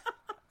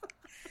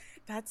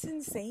 That's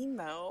insane,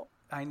 though.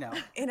 I know.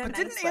 But nice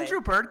didn't Andrew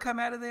Bird come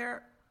out of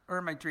there? Or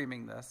am I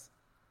dreaming this?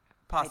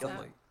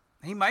 Possibly.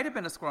 He might have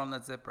been a Squirrel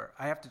Nut Zipper.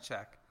 I have to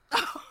check.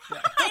 Oh,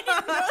 yeah.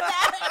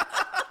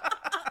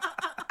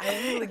 I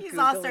didn't know that. He's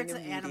all sorts of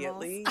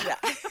animals. Yeah.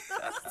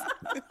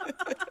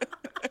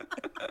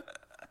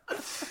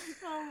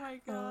 Oh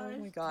my gosh. Oh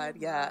my God,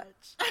 yeah.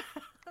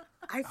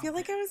 I feel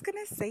like I was going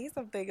to say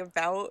something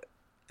about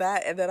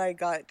that, and then I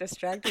got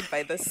distracted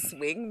by the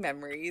swing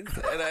memories,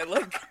 and I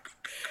like...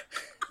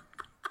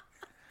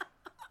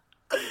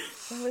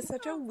 It was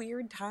such a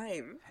weird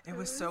time. It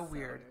was so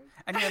weird.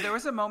 And, there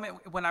was a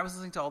moment when I was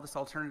listening to all this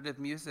alternative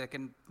music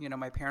and,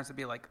 my parents would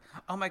be like,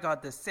 oh, my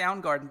God, this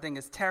Soundgarden thing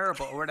is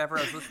terrible or whatever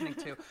I was listening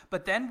to.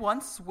 But then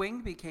once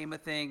swing became a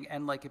thing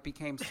and, like, it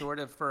became sort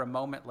of for a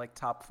moment like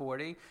top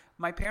 40,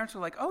 my parents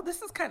were like, oh,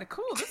 this is kind of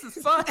cool. This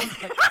is fun.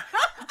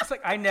 It's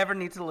like I never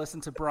need to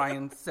listen to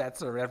Brian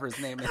Setzer or whatever his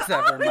name is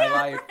ever in my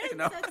life.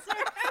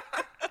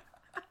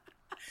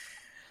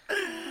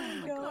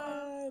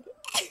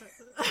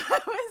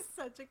 That was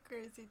such a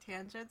crazy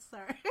tangent.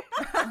 Sorry.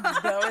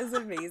 That was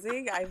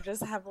amazing. I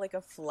just have like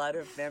a flood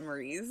of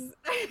memories.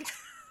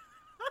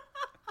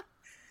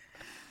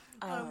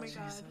 Oh my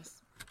God.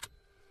 Jesus.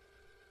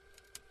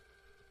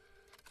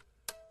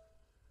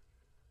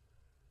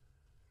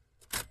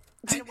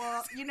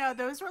 Well,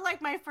 those were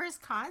like my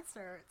first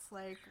concerts,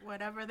 like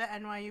whatever the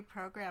NYU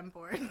program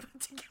board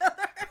put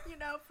together,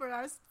 for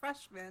us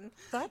freshmen.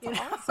 That's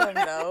awesome,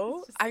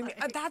 though.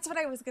 That's what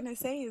I was going to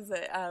say is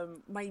that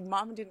my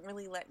mom didn't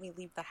really let me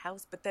leave the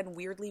house, but then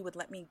weirdly would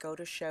let me go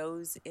to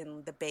shows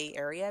in the Bay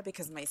Area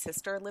because my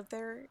sister lived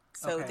there.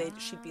 So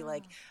she'd be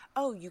like,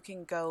 oh, you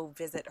can go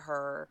visit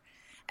her.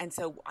 And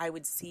so I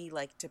would see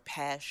like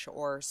Depeche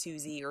or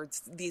Susie or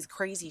these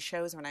crazy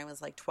shows when I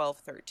was like 12,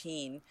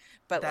 13.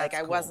 But That's I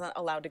cool. wasn't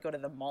allowed to go to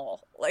the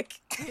mall.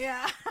 Like,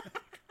 Yeah.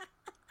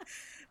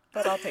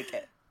 but I'll take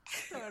it.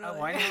 Totally.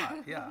 Why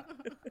not? Yeah.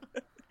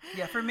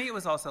 Yeah, for me, it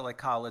was also like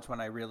college when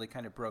I really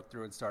kind of broke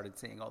through and started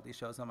seeing all these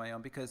shows on my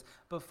own. Because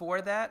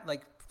before that,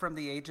 like from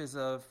the ages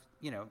of,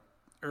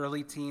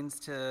 early teens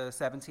to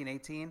 17,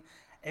 18,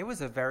 it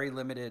was a very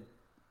limited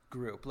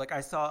group. Like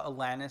I saw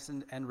Alanis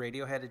and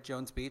Radiohead at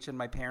Jones Beach, and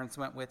my parents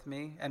went with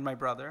me and my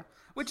brother,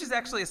 which is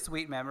actually a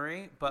sweet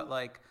memory. But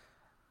like,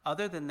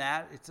 other than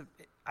that,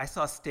 I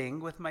saw Sting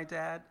with my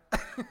dad.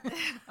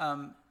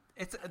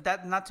 It's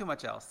that not too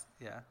much else.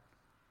 Yeah.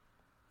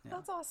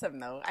 That's awesome,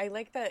 though. I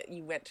like that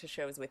you went to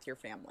shows with your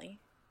family.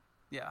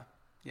 Yeah.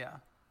 Yeah.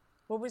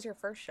 What was your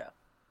first show?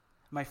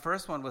 My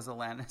first one was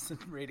Alanis and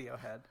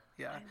Radiohead.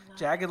 Yeah.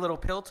 Jagged Little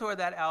Pill Tour,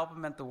 that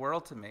album meant the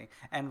world to me.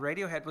 And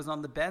Radiohead was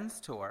on the Benz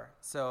tour.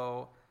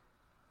 So,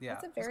 yeah.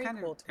 That's a very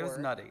cool tour. It was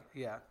nutty.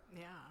 Yeah.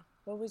 Yeah.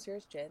 What was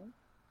yours, Jen?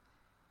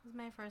 It was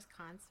my first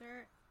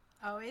concert.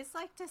 I always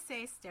like to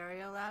say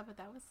Stereolab, but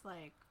that was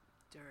like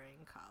during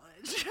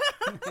college.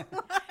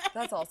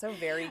 That's also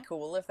very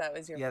cool if that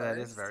was your first. Yeah, that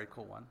is a very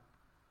cool one.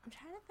 I'm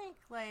trying to think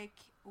like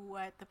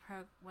what the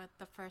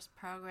first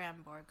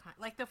program board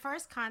like the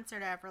first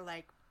concert I ever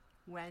like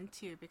went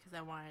to because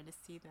I wanted to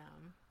see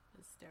them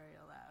was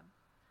Stereolab,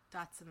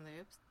 Dots and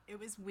Loops. It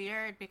was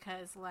weird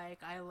because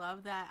like I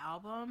love that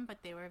album,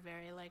 but they were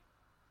very like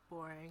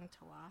boring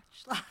to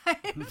watch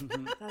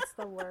live. That's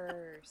the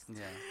worst.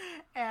 Yeah.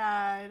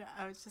 And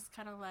I was just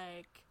kind of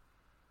like,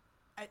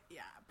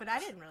 but I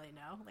didn't really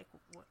know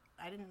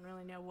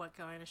what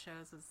going to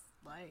shows was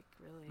like,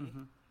 really,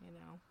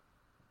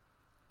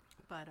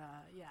 But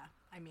yeah,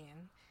 I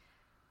mean,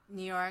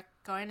 New York,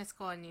 going to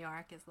school in New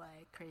York is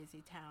like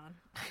crazy town.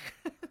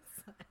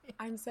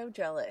 I'm so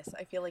jealous.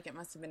 I feel like it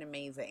must have been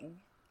amazing.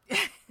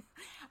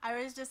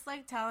 I was just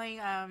like telling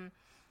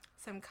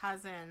some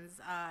cousins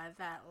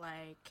that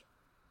like,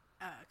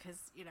 because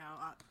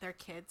their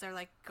kids are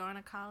like going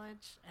to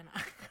college, and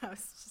I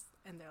was just,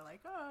 and they're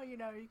like, oh,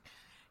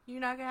 you're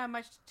not gonna have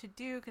much to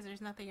do because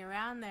there's nothing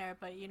around there,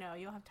 but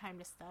you'll have time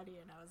to study.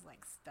 And I was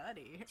like,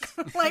 study?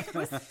 Like,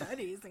 who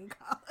studies in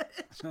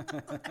college?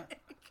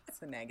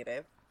 It's a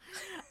negative.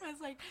 I was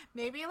like,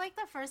 maybe like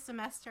the first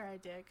semester I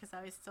did because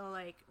I was still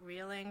like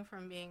reeling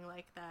from being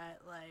like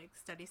that like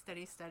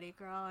study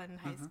girl in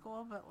high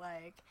school, but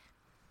like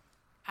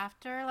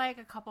after like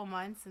a couple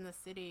months in the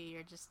city,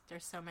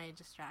 there's so many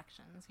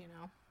distractions,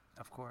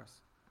 Of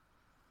course.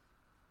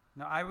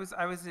 No, I was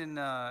in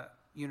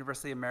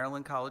University of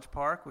Maryland College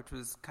Park, which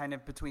was kind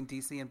of between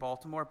DC and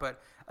Baltimore,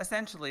 but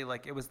essentially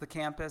like it was the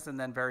campus and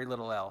then very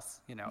little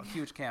else,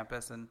 huge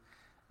campus. And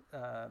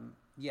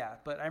yeah,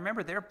 but I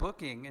remember their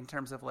booking in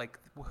terms of like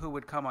who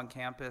would come on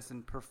campus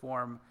and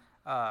perform.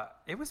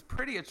 It was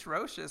pretty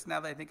atrocious now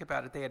that I think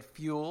about it. They had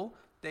Fuel,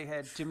 they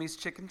had Jimmy's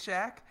Chicken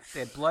Shack,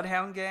 they had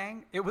Bloodhound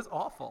Gang. It was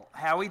awful.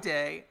 Howie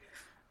Day.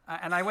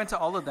 And I went to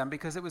all of them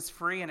because it was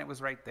free and it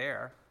was right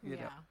there. You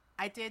know.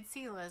 I did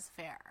see Liz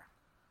Fair.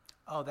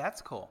 Oh,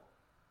 that's cool.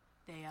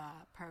 They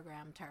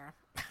programmed her.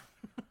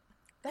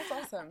 That's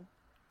awesome.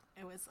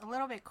 It was a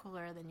little bit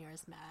cooler than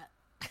yours, Matt.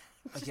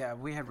 Yeah,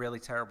 we had really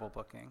terrible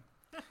booking.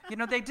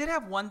 They did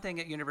have one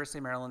thing at University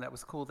of Maryland that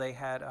was cool. They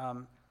had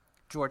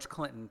George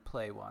Clinton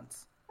play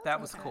once.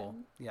 That was cool.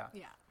 Yeah.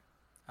 Yeah.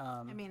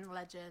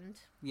 Legend.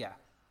 Yeah.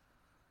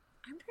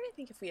 I'm trying to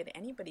think if we had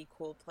anybody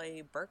cool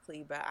play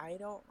Berkeley, but I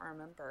don't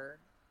remember,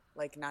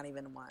 like, not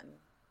even one.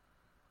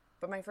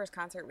 But my first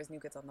concert was New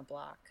Kids on the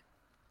Block.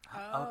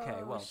 Okay,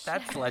 well,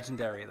 that's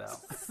legendary, though.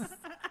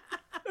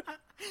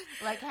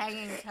 Like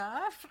Hanging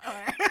Tough?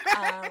 Or?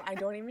 I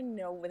don't even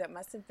know. That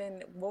must have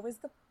been, what was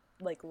the,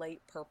 like,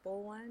 light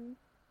purple one?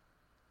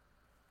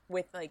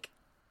 With, like,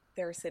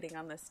 they were sitting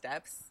on the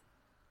steps.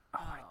 Oh,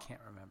 I can't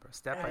remember.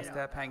 Step by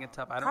Step, Hanging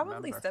Tough. I don't Probably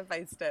remember. Step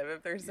by Step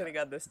if they're sitting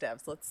on the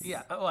steps. Let's.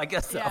 Yeah. Oh, I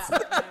guess so. Yeah.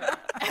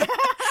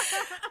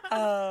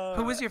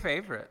 Who was your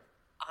favorite?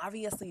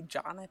 Obviously,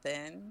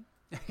 Jonathan.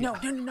 No,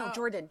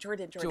 Jordan.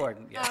 Yeah,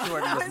 Jordan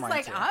I was was mine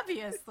like, too.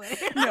 obviously.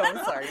 No,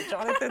 I'm sorry.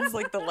 Jonathan's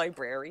like the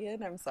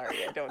librarian. I'm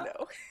sorry, I don't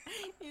know.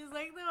 He's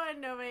like the one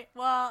nobody.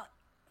 Well,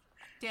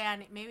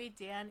 Danny. Maybe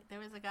Dan. There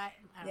was a guy.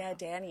 I don't know.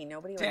 Danny.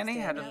 Nobody likes Danny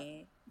had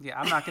Danny. Yeah,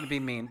 I'm not going to be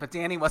mean, but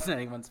Danny wasn't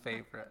anyone's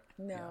favorite.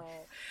 No.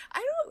 Yeah.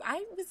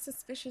 I was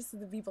suspicious of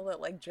the people that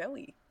like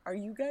Joey. Are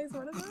you guys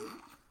one of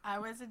them? I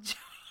was a.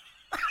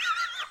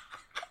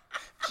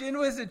 Jin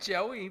was a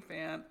Joey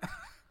fan.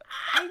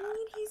 I mean,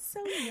 he's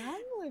so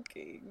young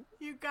looking.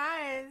 You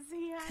guys,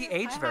 He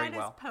aged very his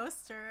well.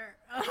 Poster.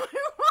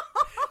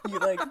 You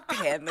like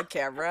pan the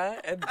camera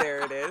and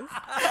there it is.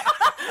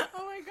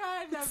 Oh my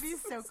god, that'd be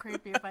so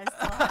creepy if I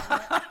still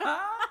had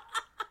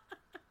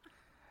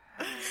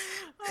it.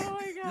 Oh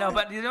my god. No,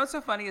 but you know what's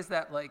so funny is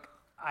that, like,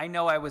 I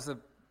know I was a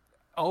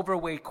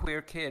overweight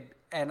queer kid,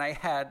 and I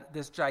had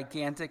this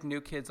gigantic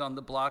New Kids on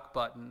the Block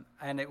button,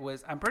 and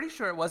I'm pretty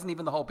sure it wasn't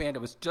even the whole band, it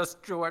was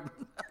just Jordan.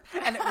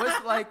 And it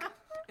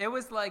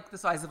was like the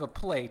size of a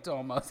plate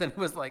almost, and it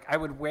was like I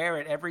would wear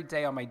it every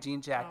day on my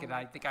jean jacket, and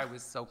I think I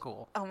was so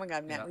cool. Oh my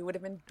god, Matt, we would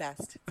have been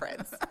best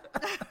friends.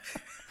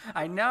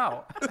 I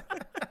know.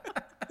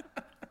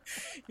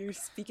 You're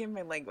speaking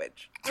my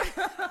language.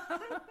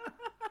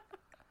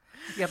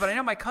 Yeah, but I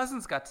know my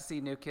cousins got to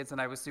see New Kids,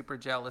 and I was super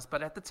jealous.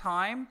 But at the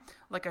time,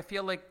 like, I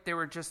feel like there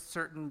were just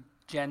certain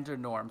gender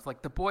norms.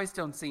 Like, the boys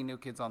don't see New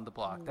Kids on the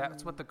Block.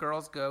 That's what the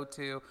girls go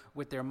to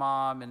with their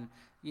mom and,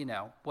 you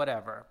know,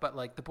 whatever. But,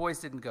 like, the boys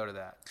didn't go to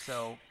that.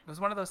 So it was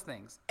one of those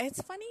things.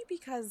 It's funny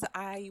because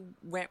I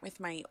went with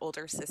my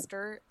older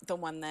sister, the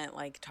one that,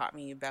 like, taught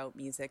me about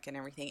music and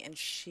everything. And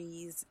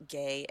she's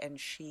gay, and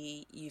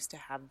she used to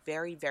have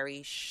very,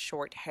 very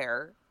short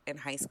hair in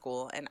high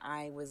school. And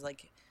I was,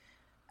 like,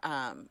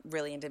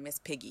 really into Miss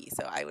Piggy,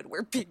 so I would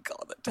wear pink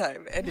all the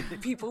time, and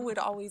people would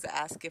always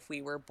ask if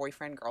we were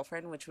boyfriend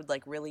girlfriend, which would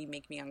like really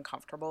make me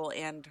uncomfortable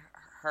and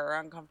her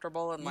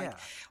uncomfortable, and like,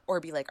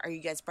 or be like, are you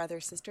guys brother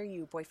sister,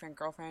 you boyfriend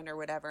girlfriend or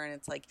whatever? And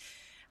it's like,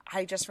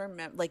 I just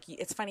remember, like,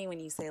 it's funny when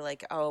you say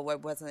like, oh,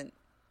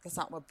 that's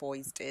not what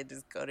boys did,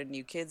 is go to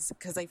New Kids,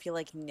 because I feel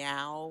like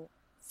now,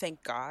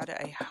 thank God,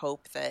 I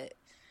hope that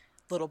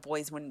little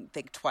boys wouldn't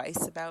think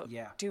twice about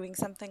doing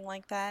something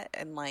like that,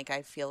 and like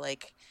I feel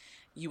like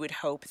you would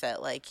hope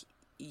that like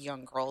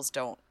young girls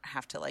don't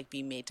have to like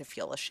be made to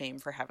feel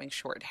ashamed for having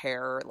short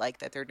hair, or like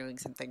that they're doing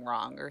something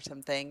wrong or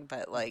something.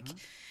 But like,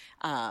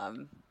 I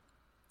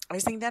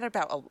was thinking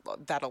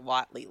about that a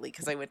lot lately,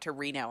 because I went to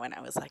Reno and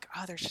I was like,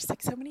 oh, there's just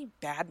like so many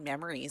bad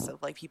memories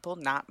of like people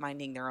not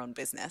minding their own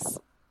business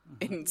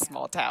in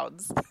small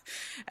towns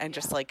and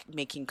just like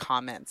making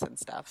comments and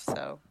stuff.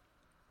 So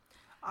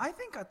I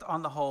think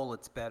on the whole,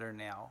 it's better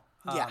now.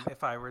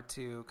 If I were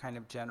to kind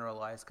of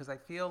generalize, because I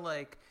feel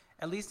like,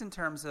 at least in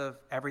terms of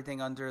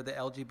everything under the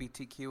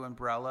LGBTQ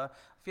umbrella,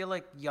 I feel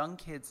like young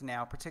kids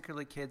now,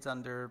 particularly kids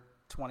under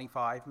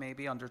 25,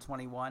 maybe under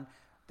 21,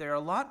 they're a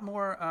lot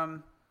more,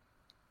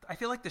 I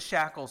feel like the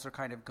shackles are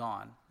kind of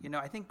gone. You know,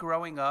 I think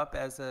growing up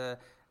as a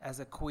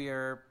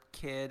queer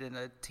kid and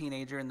a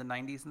teenager in the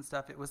 90s and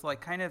stuff, it was like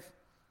kind of,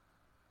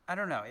 I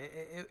don't know,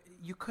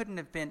 you couldn't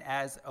have been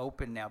as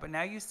open now. But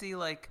now you see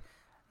like,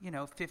 you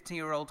know,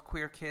 15-year-old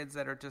queer kids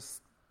that are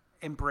just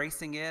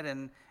embracing it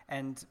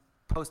and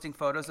posting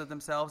photos of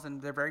themselves, and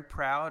they're very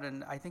proud,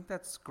 and I think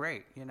that's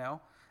great, you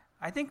know?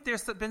 I think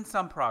there's been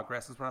some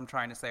progress, is what I'm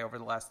trying to say, over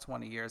the last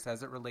 20 years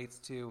as it relates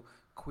to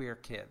queer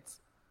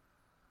kids.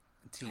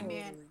 I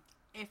mean,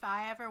 if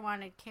I ever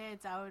wanted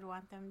kids, I would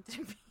want them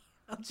to be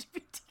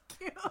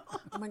LGBTQ.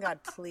 Oh my God,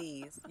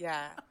 please.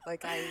 Yeah.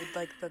 Like I would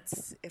like,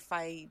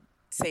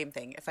 same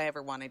thing. If I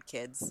ever wanted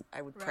kids,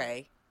 I would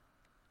pray.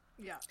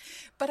 Yeah.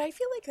 But I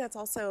feel like that's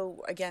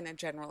also, again, a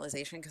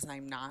generalization, because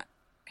I'm not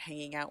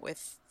hanging out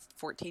with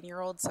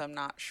 14-year-olds, so I'm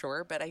not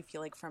sure, but I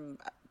feel like from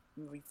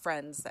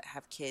friends that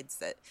have kids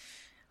that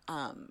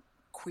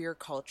queer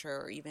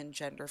culture or even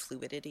gender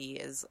fluidity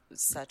is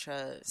such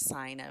a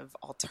sign of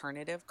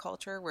alternative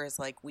culture, whereas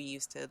like we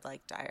used to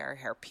like dye our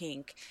hair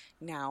pink.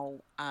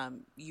 Now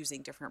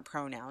using different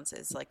pronouns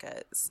is like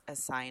a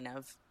sign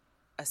of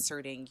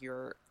asserting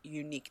your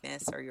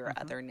uniqueness or your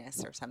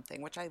otherness or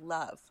something, which I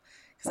love,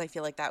 because I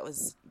feel like that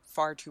was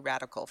far too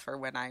radical for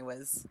when I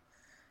was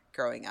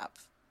growing up.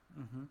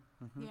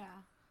 Yeah.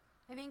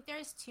 I think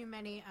there's too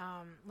many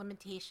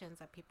limitations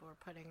that people were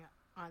putting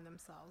on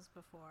themselves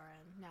before,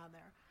 and now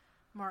they're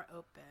more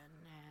open.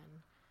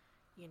 And,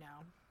 you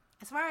know,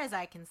 as far as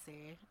I can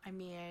see, I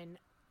mean,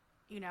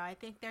 you know, I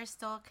think there's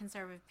still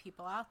conservative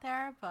people out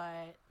there,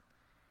 but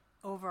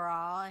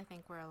overall, I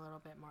think we're a little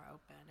bit more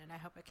open, and I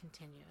hope it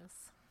continues.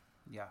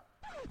 Yeah.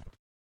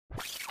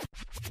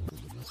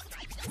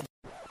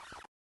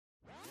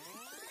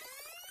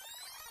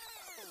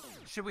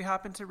 Should we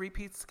hop into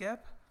Repeat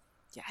Skip?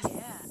 Yes.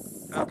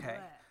 Yeah. Okay.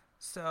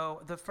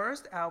 So the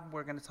first album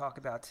we're going to talk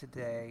about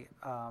today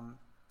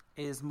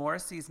is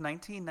Morrissey's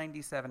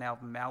 1997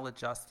 album,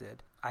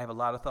 Maladjusted. I have a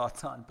lot of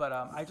thoughts on, but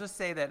I just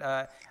say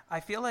that I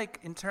feel like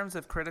in terms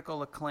of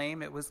critical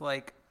acclaim, it was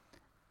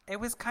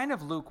kind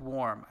of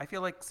lukewarm. I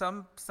feel like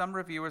some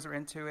reviewers are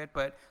into it,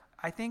 but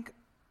I think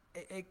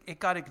it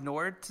got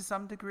ignored to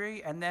some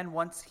degree. And then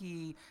once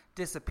he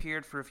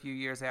disappeared for a few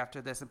years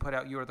after this and put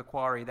out You're the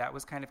Quarry, that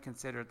was kind of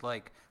considered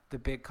like the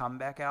big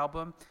comeback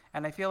album.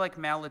 And I feel like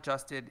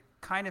Maladjusted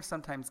kind of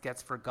sometimes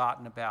gets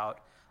forgotten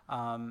about.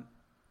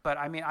 But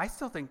I mean, I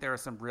still think there are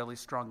some really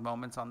strong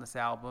moments on this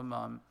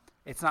album.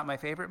 It's not my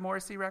favorite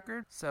Morrissey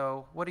record.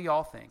 So what do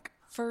y'all think?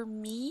 For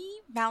me,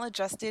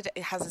 Maladjusted,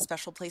 it has a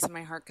special place in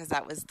my heart because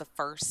that was the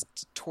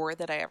first tour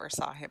that I ever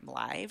saw him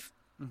live.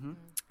 Mm-hmm.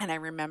 And I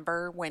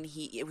remember when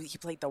he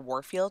played the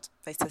Warfield.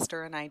 My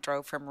sister and I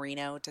drove from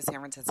Reno to San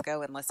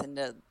Francisco and listened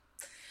to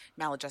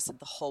maladjusted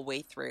the whole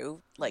way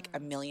through, like a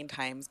million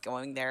times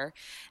going there.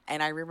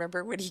 And I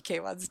remember when he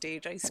came on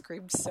stage, I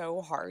screamed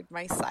so hard,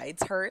 my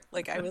sides hurt.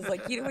 Like I was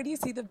like, you know, when you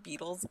see the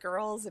Beatles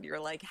girls and you're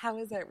like, how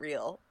is that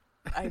real?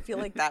 I feel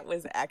like that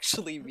was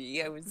actually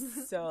me. I was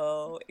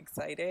so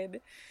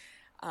excited.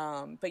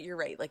 But you're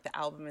right. Like the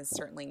album is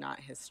certainly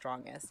not his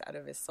strongest out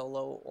of his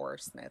solo or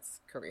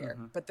Smith's career,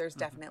 but there's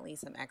definitely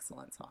some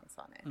excellent songs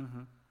on it.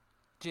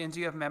 Jan, do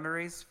you have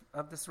memories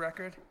of this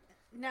record?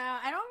 No,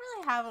 I don't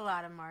really have a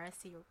lot of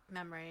Morrissey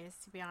memories,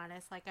 to be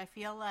honest. Like, I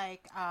feel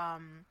like I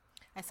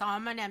saw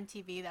him on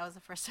MTV. That was the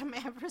first time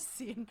I ever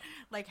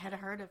had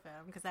heard of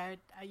him, because I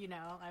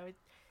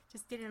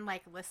just didn't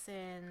like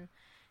listen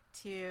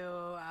to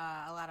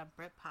a lot of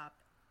Britpop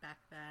back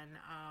then.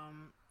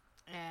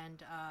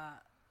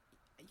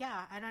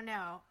 Yeah, I don't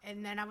know.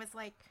 And then I was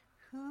like,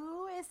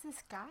 who is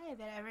this guy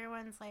that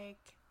everyone's like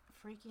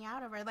freaking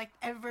out over? Like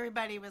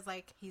everybody was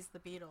like, he's the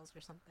Beatles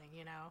or something,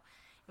 you know?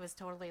 It was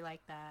totally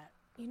like that.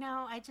 You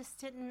know, I just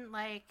didn't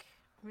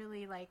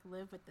really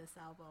live with this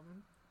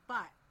album.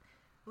 But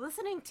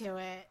listening to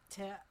it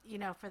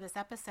for this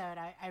episode,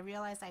 I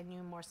realized I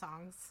knew more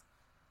songs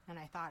than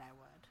I thought I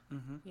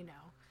would, you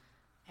know?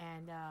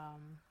 And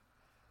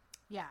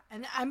yeah,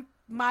 and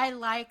my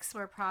likes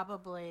were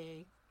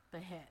probably the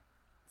hits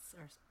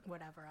or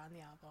whatever on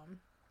the album.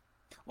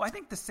 Well, I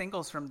think the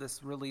singles from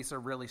this release are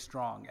really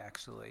strong,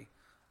 actually.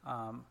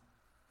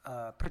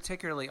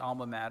 Particularly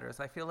Alma Matters.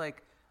 I feel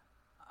like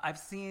I've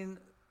seen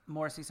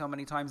Morrissey so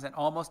many times, and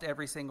almost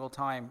every single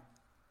time,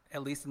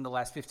 at least in the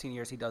last 15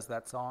 years, he does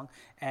that song,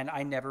 and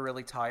I never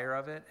really tire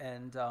of it.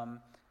 And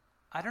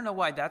I don't know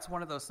why. That's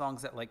one of those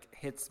songs that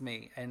hits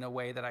me in a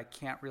way that I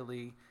can't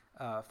really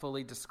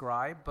fully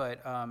describe,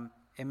 but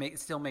it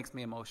still makes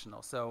me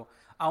emotional. So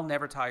I'll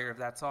never tire of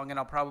that song, and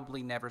I'll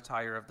probably never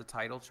tire of the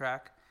title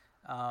track.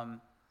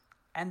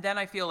 And then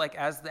I feel like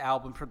as the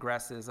album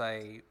progresses,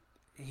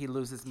 he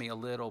loses me a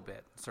little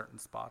bit in certain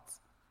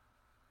spots.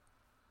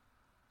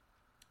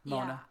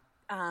 Mona?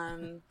 Yeah.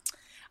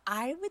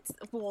 I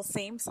would,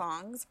 same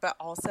songs, but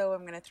also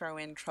I'm going to throw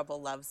in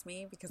Trouble Loves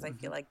Me, because I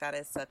feel like that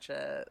is such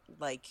a,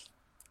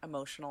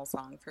 emotional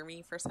song for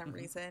me for some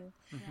reason.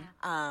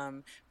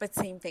 But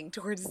same thing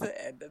towards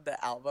the end of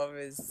the album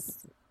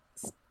is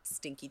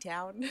Stinky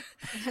Town.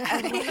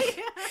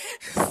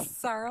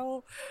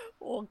 Sorrow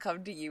Will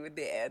Come to You in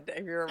the end. I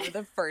remember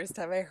the first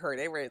time I heard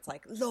it, where it's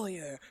like,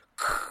 lawyer,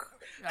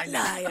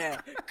 liar.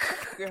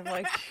 I'm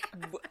like,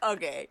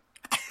 okay.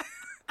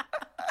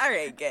 All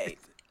right, gay.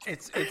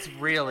 It's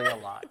really a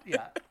lot,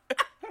 yeah.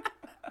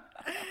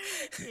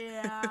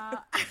 Yeah.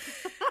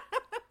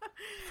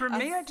 For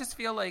me, I just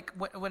feel like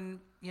when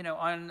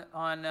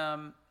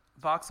on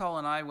Vauxhall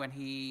and I, when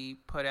he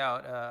put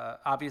out,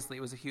 obviously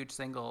it was a huge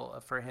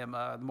single for him,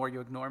 The More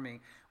You Ignore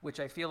Me, which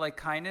I feel like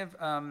kind of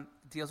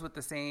deals with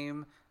the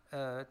same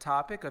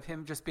topic of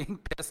him just being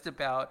pissed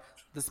about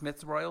the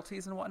Smiths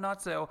royalties and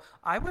whatnot. So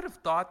I would have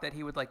thought that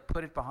he would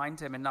put it behind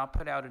him and not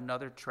put out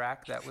another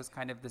track that was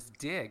kind of this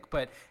dig,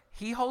 but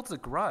he holds a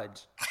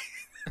grudge.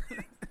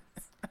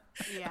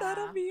 Yeah.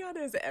 That'll be on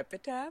his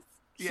epitaph.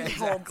 Yeah, he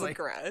holds a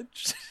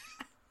grudge.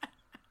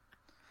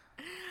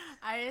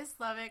 I just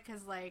love it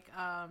because,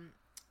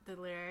 the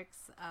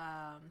lyrics,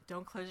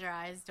 don't close your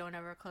eyes, don't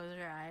ever close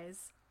your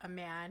eyes. A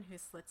man who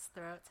slits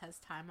throats has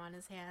time on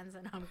his hands,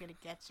 and I'm going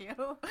to get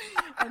you.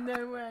 And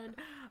then when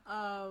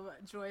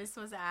Mike Joyce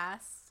was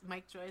asked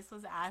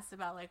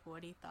about,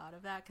 what he thought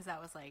of that, because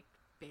that was,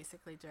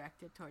 basically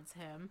directed towards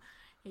him,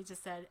 he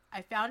just said,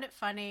 I found it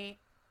funny.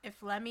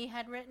 If Lemmy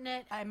had written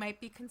it, I might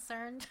be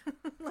concerned.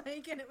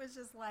 And it was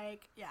just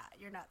yeah,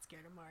 you're not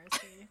scared of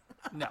Morrissey.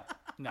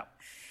 No.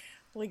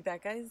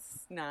 That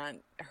guy's not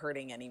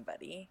hurting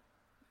anybody.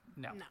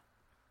 No.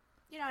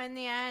 In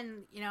the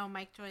end,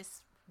 Mike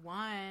Joyce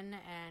won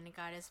and he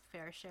got his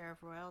fair share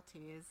of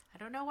royalties. I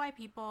don't know why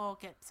people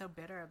get so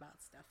bitter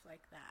about stuff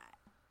like that.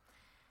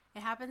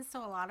 It happens to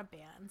a lot of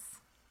bands.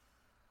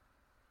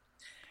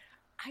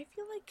 I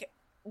feel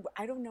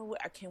I don't know,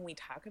 can we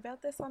talk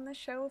about this on the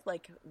show?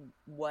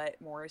 What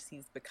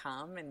Morrissey's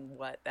become and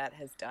what that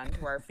has done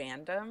to our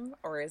fandom?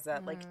 Or is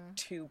that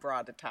too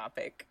broad a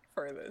topic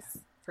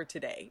for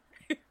today?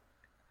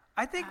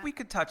 I think we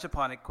could touch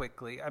upon it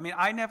quickly. I mean,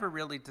 I never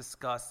really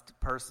discussed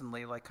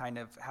personally, kind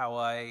of how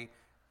I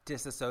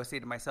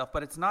disassociated myself,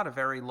 but it's not a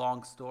very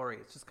long story.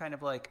 It's just kind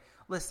of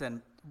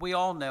listen, we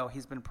all know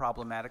he's been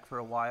problematic for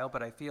a while,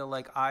 but I feel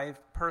like I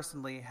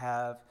personally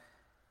have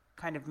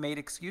kind of made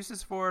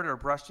excuses for it or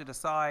brushed it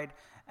aside.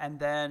 And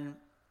then,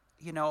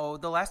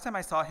 the last time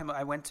I saw him,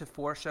 I went to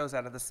 4 shows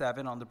out of the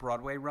 7 on the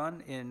Broadway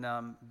run in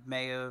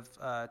May of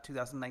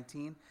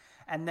 2019.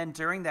 And then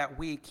during that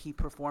week, he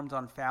performed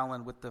on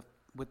Fallon with the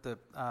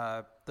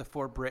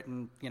For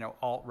Britain,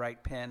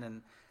 alt-right pin.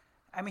 And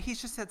I mean, he's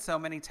just said so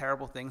many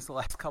terrible things the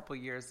last couple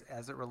of years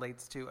as it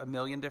relates to a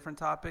million different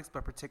topics,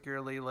 but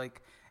particularly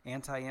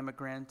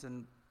anti-immigrant.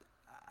 And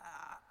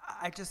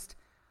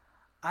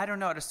I don't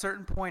know. At a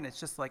certain point, it's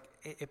just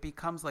it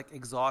becomes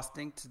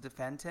exhausting to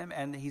defend him,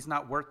 and he's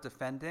not worth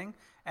defending.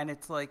 And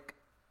it's I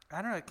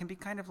don't know. It can be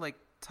kind of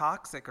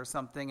toxic or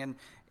something. And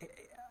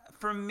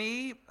for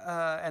me,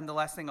 and the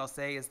last thing I'll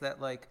say is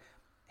that, like,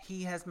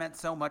 he has meant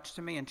so much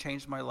to me and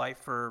changed my life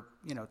for,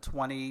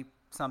 20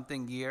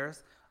 something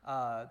years,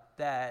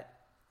 that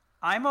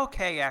I'm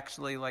okay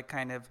actually, like,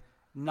 kind of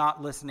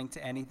not listening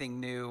to anything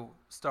new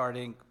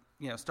starting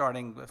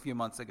a few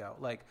months ago.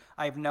 Like,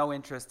 I have no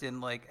interest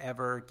in, like,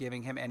 ever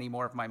giving him any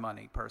more of my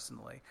money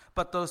personally.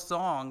 But those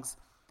songs,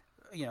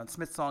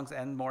 Smith songs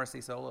and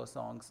Morrissey solo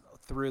songs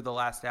through the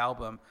last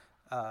album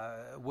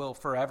will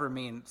forever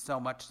mean so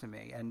much to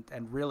me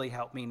and really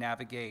help me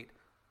navigate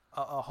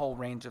a whole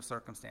range of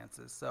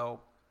circumstances. So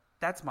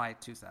that's my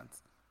 2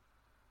 cents.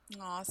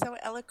 Oh, so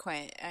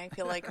eloquent. I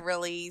feel like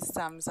really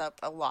sums up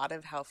a lot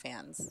of how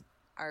fans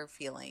are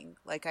feeling.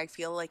 Like, I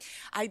feel like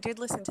I did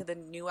listen to the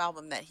new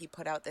album that he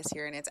put out this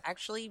year, and it's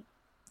actually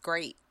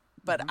great.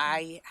 But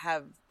I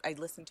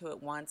listened to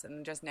it once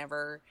and just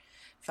never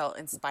felt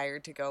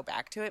inspired to go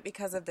back to it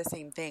because of the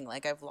same thing.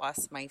 Like, I've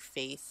lost my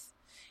faith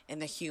in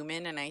the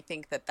human, and I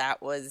think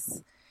that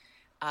was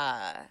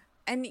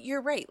and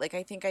you're right. Like,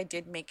 I think I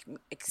did make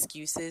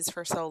excuses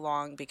for so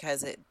long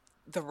because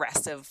the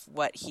rest of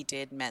what he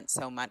did meant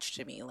so much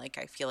to me. Like,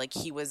 I feel like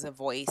he was a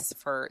voice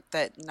for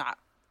that.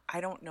 I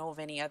don't know of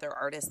any other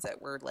artists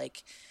that were,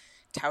 like,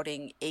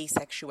 touting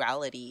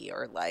asexuality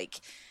or,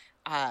 like,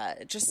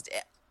 just,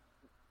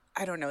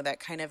 I don't know, that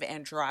kind of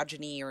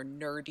androgyny or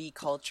nerdy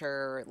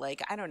culture.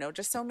 Like, I don't know,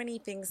 just so many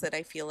things that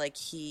I feel like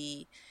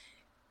he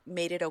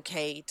made it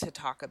okay to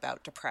talk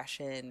about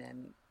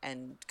depression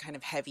and kind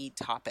of heavy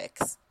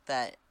topics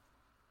that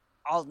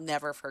I'll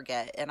never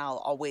forget, and I'll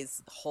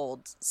always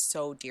hold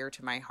so dear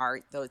to my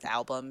heart, those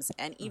albums,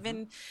 and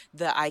even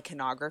the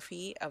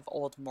iconography of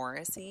old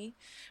Morrissey.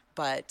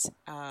 But,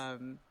 I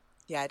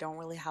don't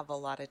really have a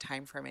lot of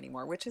time for him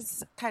anymore, which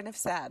is kind of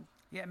sad.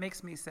 Yeah, it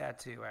makes me sad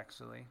too,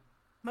 actually.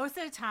 Most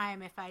of the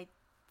time, if I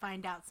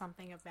find out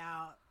something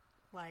about,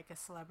 like, a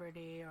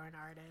celebrity or an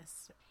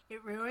artist,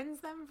 it ruins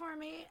them for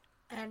me.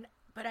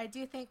 But I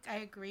do think I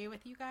agree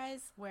with you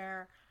guys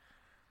where,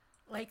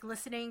 like,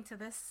 listening to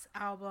this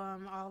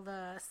album, all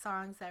the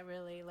songs that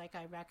really, like,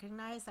 I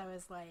recognized, I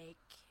was like,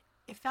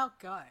 it felt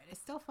good. It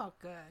still felt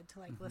good to,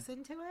 like,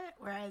 listen to it.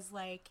 Whereas,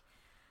 like,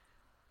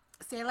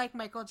 say, like,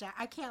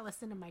 I can't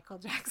listen to Michael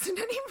Jackson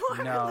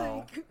anymore.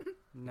 No.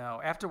 No.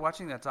 After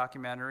watching that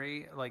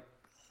documentary, like,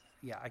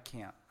 yeah, I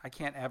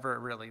can't ever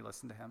really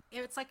listen to him.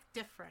 It's, like,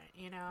 different,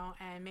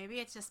 and maybe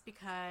it's just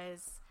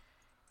because,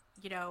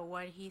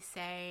 what he's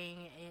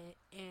saying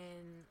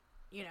in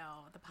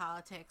the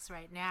politics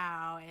right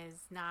now is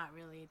not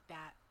really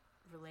that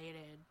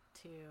related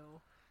to,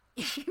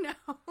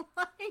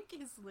 like,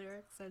 his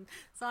lyrics and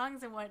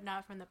songs and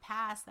whatnot from the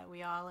past that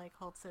we all, like,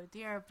 hold so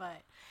dear.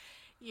 But,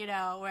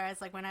 whereas,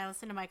 like, when I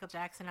listen to Michael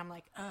Jackson, I'm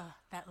like, ugh,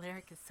 that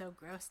lyric is so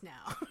gross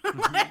now.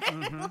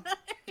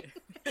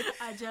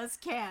 I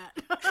just can't.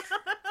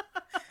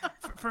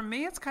 For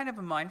me, it's kind of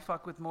a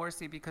mindfuck with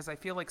Morrissey because I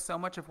feel like so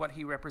much of what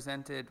he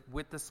represented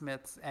with the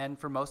Smiths and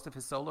for most of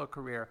his solo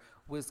career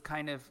was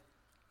kind of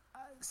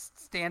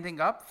standing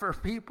up for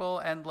people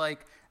and,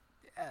 like,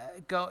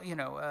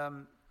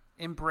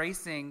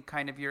 embracing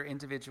kind of your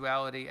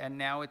individuality. And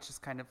now it's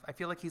just kind of, I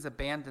feel like he's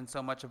abandoned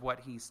so much of what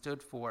he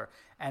stood for.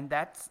 And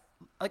that's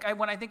like,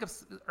 when I think of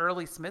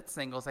early Smith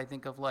singles, I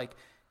think of, like,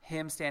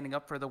 him standing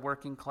up for the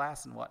working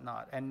class and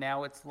whatnot. And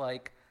now it's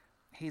like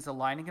he's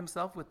aligning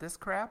himself with this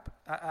crap.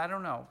 I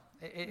don't know.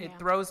 It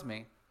throws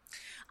me.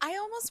 I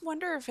almost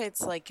wonder if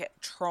it's, like,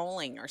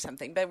 trolling or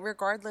something. But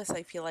regardless,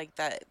 I feel like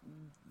that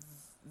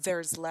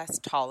there's less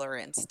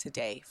tolerance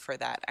today for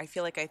that. I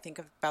feel like I think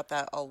about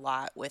that a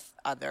lot with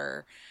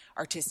other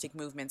artistic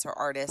movements or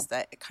artists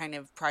that kind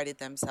of prided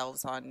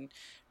themselves on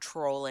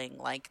trolling,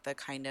 like the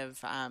kind of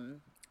I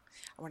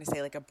want to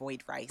say like a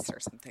Boyd Rice or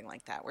something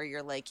like that, where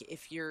you're like,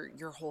 if your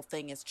whole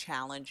thing is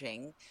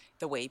challenging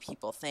the way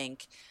people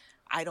think,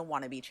 I don't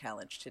want to be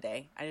challenged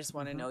today. I just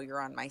want to know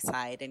you're on my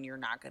side and you're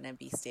not going to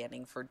be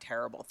standing for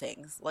terrible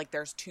things. Like,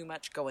 there's too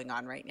much going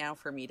on right now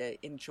for me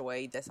to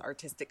enjoy this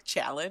artistic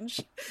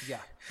challenge. Yeah.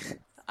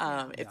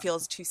 It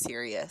feels too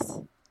serious.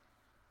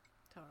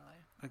 Totally.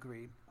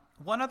 Agreed.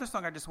 One other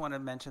song I just want to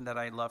mention that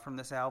I love from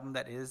this album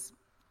that is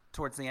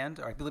towards the end,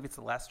 or I believe it's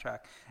the last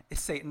track, is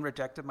Satan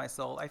Rejected My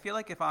Soul. I feel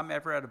like if I'm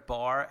ever at a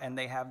bar and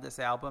they have this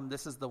album,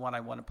 this is the one I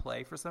want to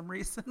play for some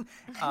reason.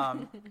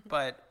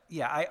 But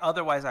yeah,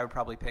 otherwise I would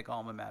probably pick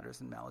Alma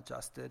Matters and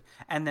Maladjusted,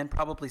 and then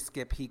probably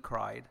skip He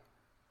Cried.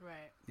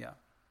 Right. Yeah.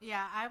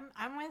 Yeah,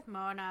 I'm with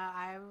Mona.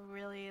 I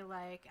really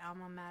like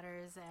Alma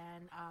Matters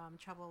and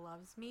Trouble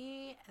Loves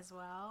Me as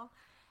well,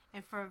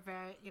 and for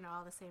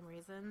all the same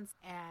reasons.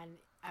 And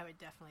I would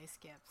definitely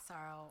skip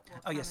Sorrow.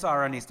 Oh yeah,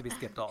 Sorrow needs to be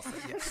skipped also.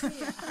 Yes.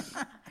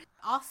 Yeah.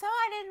 Also,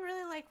 I didn't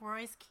really like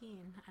Royce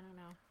Keane. I don't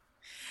know.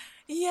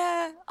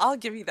 Yeah, I'll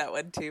give you that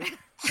one too.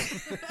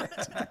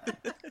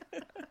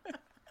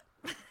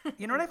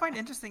 You know what I find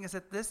interesting is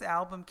that this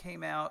album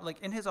came out,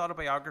 like, in his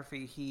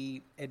autobiography,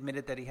 he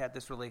admitted that he had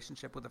this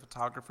relationship with a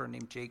photographer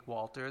named Jake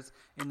Walters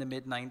in the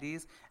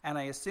mid-90s. And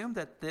I assume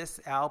that this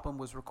album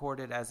was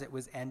recorded as it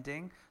was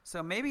ending.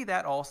 So maybe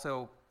that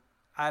also,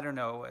 I don't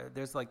know,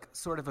 there's like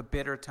sort of a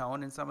bitter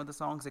tone in some of the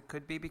songs. It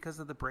could be because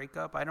of the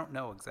breakup. I don't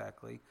know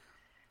exactly.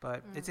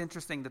 But it's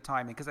interesting, the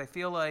timing, because I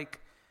feel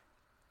like,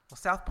 well,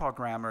 Southpaw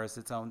Grammar is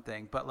its own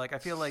thing, but like I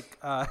feel like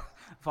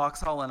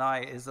Vauxhall and I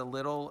is a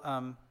little,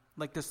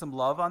 like there's some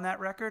love on that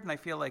record, and I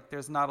feel like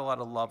there's not a lot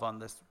of love on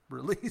this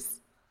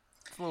release.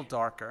 It's a little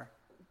darker.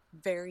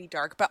 Very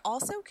dark. But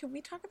also, can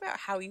we talk about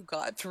how you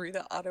got through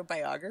the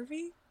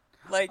autobiography?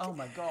 Like, oh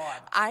my God.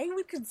 I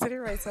would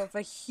consider myself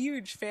a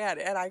huge fan,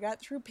 and I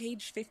got through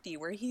page 50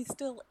 where he's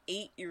still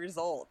 8 years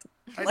old.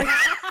 Like,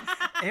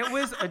 It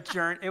was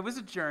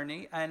a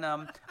journey, and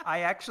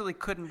I actually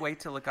couldn't wait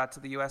till it got to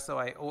the U.S., so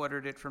I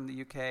ordered it from the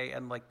U.K.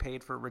 and like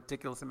paid for a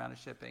ridiculous amount of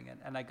shipping,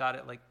 and I got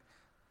it like,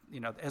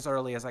 as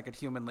early as I could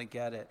humanly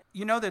get it.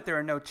 You know that there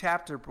are no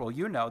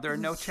there are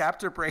no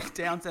chapter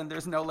breakdowns, and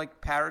there's no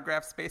like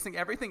paragraph spacing.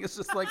 Everything is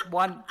just like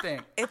one thing.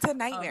 it's a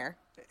nightmare.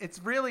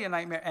 It's really a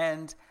nightmare,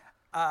 and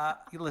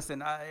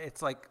listen,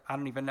 it's like, I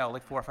don't even know,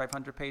 like 400 or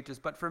 500 pages.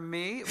 But for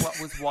me, what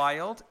was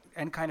wild,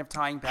 and kind of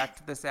tying back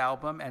to this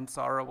album, and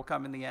Sorrow Will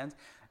Come in the End,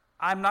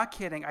 I'm not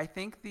kidding. I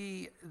think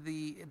the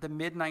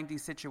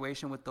mid-90s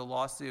situation with the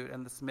lawsuit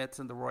and the Smiths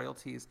and the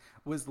royalties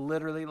was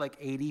literally like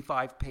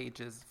 85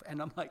 pages. And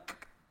I'm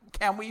like,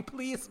 can we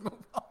please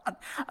move on?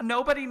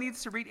 Nobody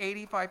needs to read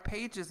 85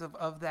 pages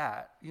of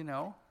that,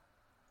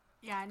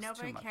 Yeah,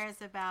 nobody cares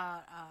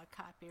about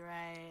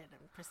copyright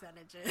and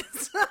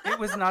percentages. It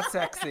was not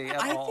sexy at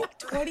all. I think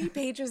 20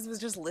 pages was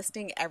just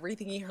listing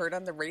everything he heard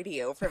on the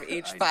radio from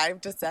age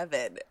 5 to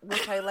 7,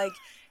 which I like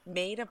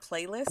made a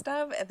playlist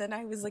of, and then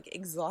I was like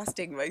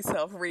exhausting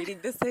myself reading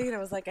this thing, and I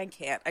was like, I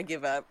can't, I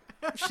give up.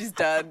 She's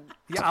done.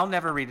 Yeah, I'll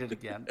never read it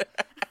again.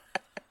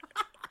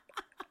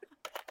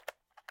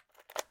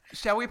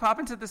 Shall we pop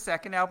into the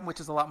second album, which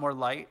is a lot more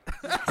light?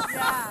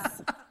 Yeah.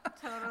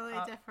 Totally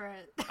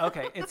different.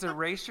 Okay, it's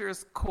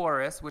Erasure's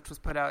Chorus, which was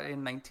put out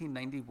in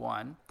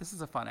 1991. This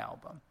is a fun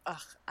album. Ugh,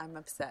 I'm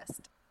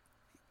obsessed.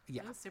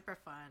 Yeah. It was super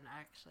fun.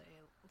 I actually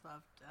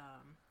loved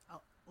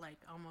like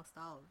almost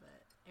all of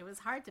it. It was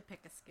hard to pick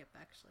a skip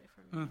actually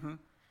for me. Mm-hmm.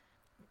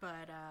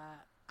 But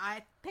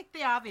I picked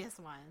the obvious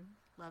one.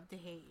 Love to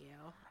Hate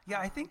You. Yeah,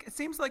 I think it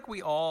seems like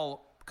we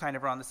all kind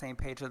of are on the same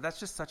page. That's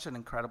just such an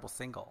incredible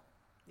single.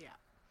 Yeah.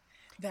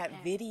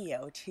 That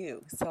video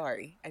too.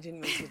 Sorry, I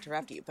didn't mean to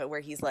interrupt you, but where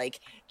he's like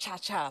cha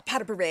cha pas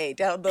de bourrée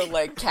down the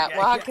like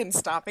catwalk and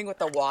stomping with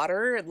the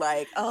water, and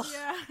like, oh,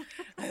 yeah.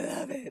 I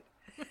love it.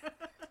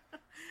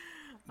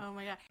 Oh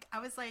my God, I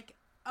was like,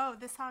 oh,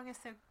 this song is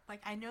so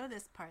like I know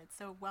this part, it's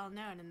so well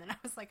known, and then I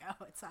was like,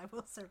 oh, it's I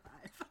Will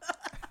Survive.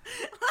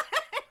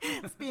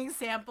 It's being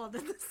sampled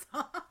in the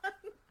song.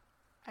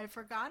 I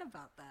forgot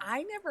about that.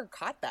 I never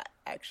caught that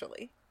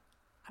actually.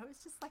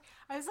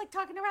 I was like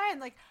talking to Ryan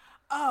like,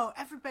 oh,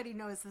 everybody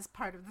knows this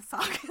part of the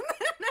song.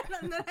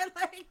 And then I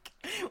like,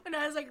 when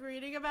I was like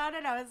reading about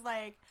it, I was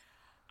like,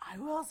 I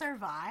Will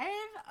Survive?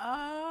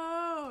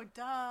 Oh,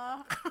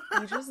 duh.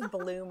 You just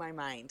blew my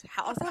mind.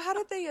 How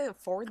did they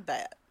afford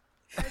that?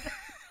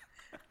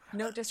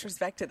 No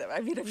disrespect to them.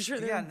 I mean, I'm sure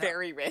they're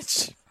very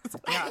rich.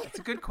 Yeah, it's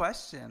a good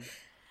question.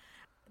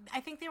 I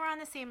think they were on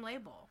the same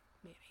label,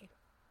 maybe.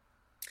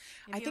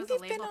 I think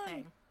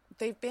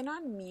they've been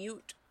on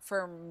mute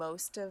for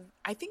most of,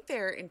 I think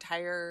their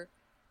entire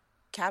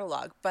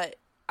catalog, but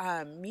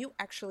Mute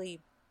actually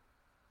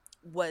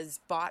was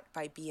bought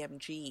by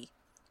BMG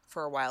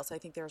for a while, so I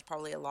think there was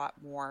probably a lot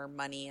more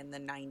money in the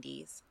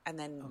 90s, and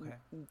then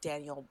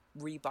Daniel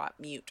rebought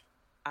Mute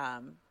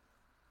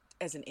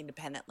as an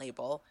independent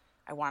label,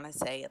 I want to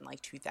say in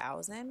like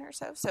 2000 or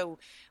so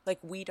like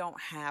we don't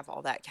have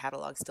all that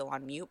catalog still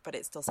on Mute, but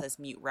it still says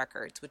Mute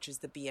Records, which is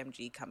the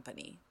BMG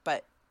company,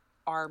 but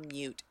our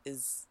Mute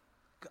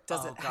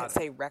doesn't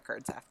say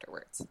records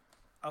afterwards.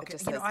 Okay,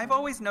 I've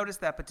always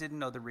noticed that, but didn't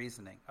know the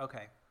reasoning.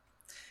 Okay.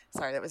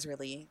 Sorry, that was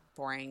really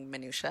boring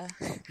minutia.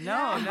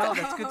 No,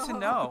 that's good to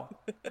know.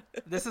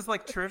 This is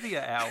like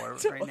trivia hour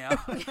right now.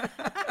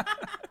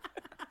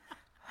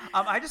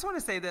 I just want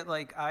to say that,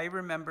 like, I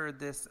remember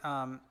this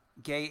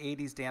gay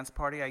 80s dance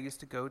party I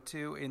used to go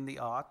to in the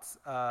aughts,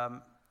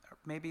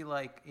 maybe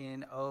like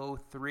in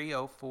 03,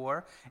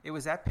 04. It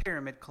was at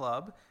Pyramid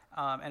Club.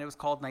 And it was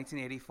called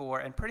 1984,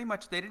 and pretty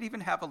much they didn't even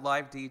have a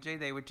live DJ.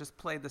 They would just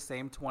play the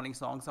same 20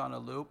 songs on a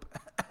loop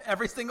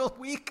every single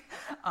week,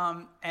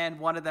 and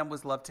one of them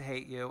was Love to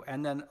Hate You,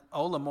 and then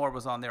Ola Moore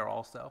was on there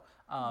also.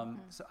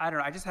 So I don't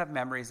know, I just have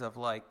memories of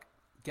like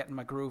getting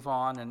my groove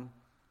on and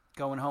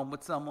going home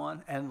with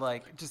someone, and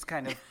like just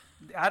kind of,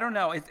 I don't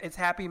know, it's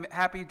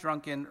happy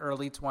drunken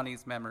early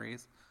 20s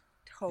memories.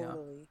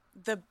 Totally.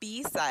 Yeah. The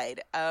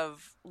B-side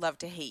of Love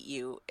to Hate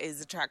You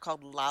is a track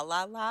called La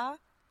La La.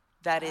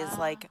 That is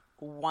like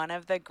one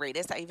of the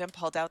greatest. I even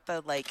pulled out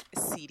the like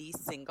CD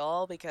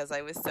single because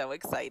I was so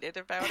excited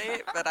about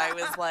it. But I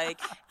was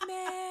like,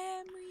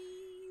 memories.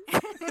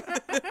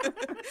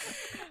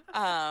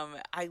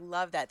 I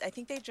love that. I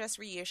think they just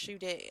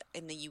reissued it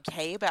in the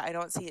UK, but I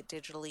don't see it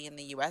digitally in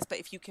the US. But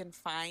if you can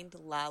find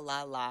La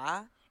La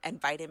La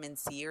and Vitamin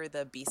C or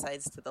the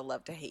B-sides to the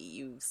Love to Hate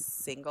You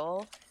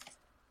single,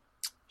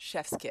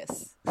 chef's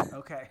kiss.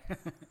 Okay.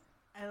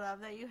 I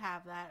love that you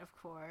have that, of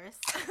course.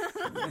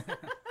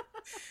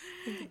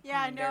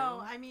 Yeah,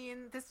 no, I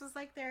mean, this was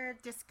like their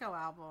disco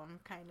album,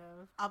 kind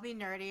of. I'll be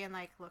nerdy and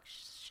like look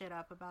shit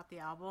up about the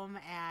album,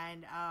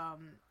 and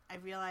I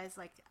realized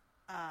like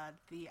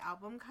the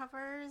album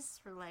covers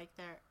for like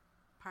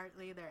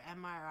partly their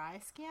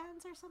MRI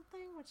scans or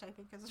something, which I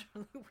think is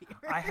really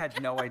weird. I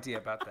had no idea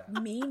about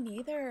that. Me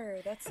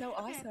neither. That's so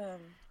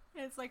awesome.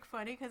 It's like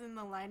funny because in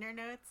the liner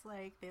notes,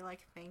 like they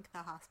like thank the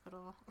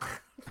hospital.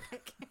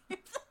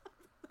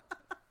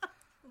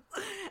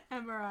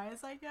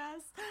 MRIs, I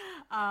guess.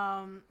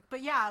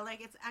 But yeah,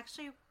 like it's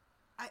actually,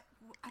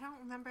 I don't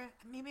remember.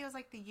 Maybe it was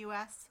like the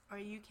US or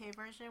UK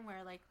version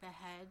where like the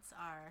heads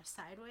are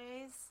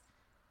sideways.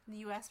 The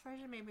US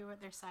version, maybe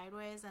they're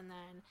sideways, and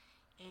then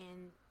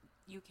in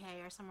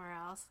UK or somewhere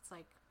else, it's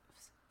like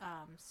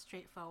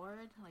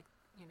straightforward. Like,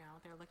 you know,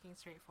 they're looking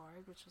straight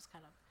forward, which was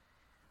kind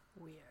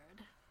of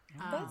weird.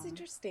 That's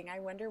interesting. I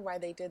wonder why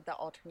they did the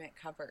alternate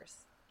covers.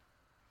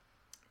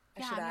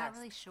 Yeah, I'm not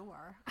really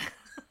sure.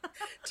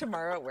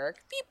 Tomorrow at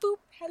work, beep boop,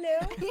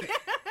 hello.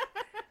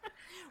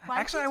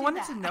 Actually, I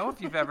wanted to know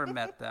if you've ever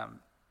met them.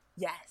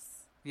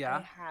 Yes. Yeah?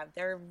 I have.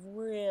 They're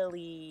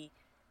really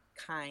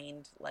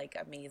kind, like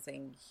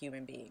amazing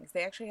human beings.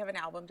 They actually have an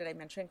album, did I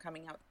mention,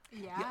 coming out?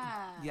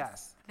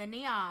 Yes. The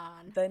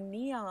Neon. The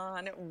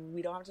Neon.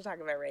 We don't have to talk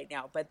about it right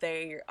now, but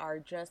they are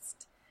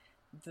just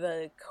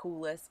the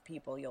coolest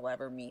people you'll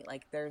ever meet.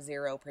 Like, there's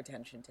zero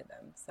pretension to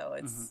them. So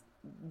it's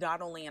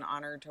not only an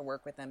honor to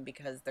work with them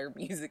because their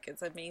music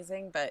is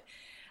amazing, but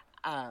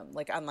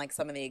like unlike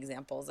some of the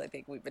examples I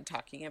think we've been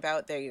talking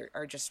about, they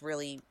are just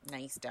really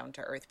nice,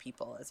 down-to-earth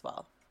people as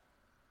well.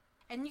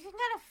 And you can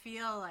kind of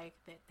feel like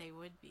that they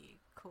would be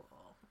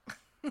cool.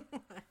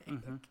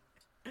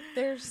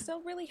 They're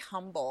still really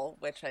humble,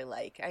 which I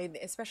like.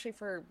 Especially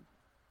for,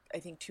 I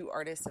think, two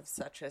artists of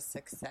such a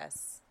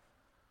success,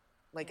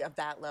 like of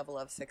that level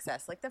of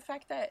success. Like the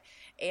fact that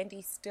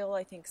Andy still,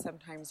 I think,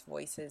 sometimes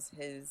voices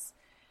his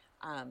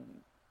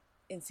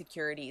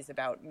insecurities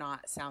about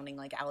not sounding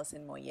like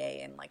Alison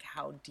Moyet and like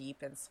how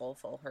deep and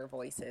soulful her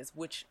voice is,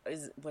 which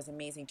was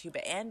amazing too.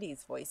 But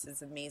Andy's voice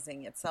is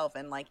amazing itself,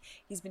 and like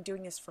he's been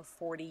doing this for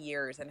 40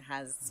 years and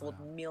has sold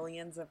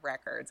millions of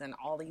records and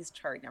all these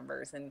chart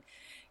numbers, and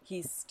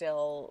he's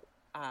still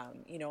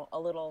you know, a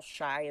little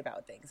shy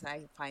about things.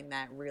 I find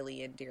that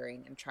really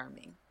endearing and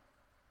charming.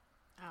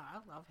 Oh,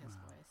 I love his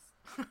voice.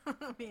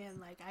 I mean,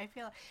 like, I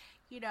feel,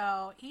 you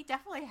know, he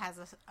definitely has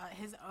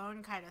his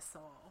own kind of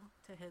soul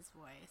to his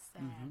voice,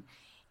 and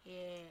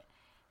it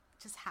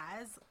just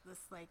has this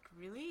like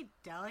really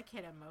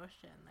delicate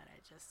emotion that I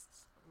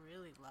just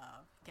really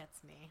love.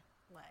 Gets me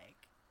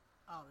like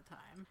all the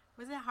time.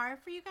 Was it hard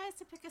for you guys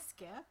to pick a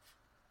skip?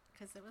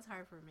 Because it was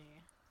hard for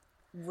me.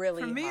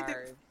 Really for me,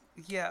 hard.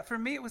 For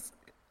me it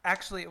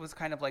was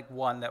kind of like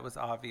one that was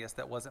obvious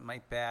that wasn't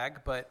my bag,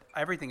 but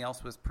everything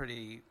else was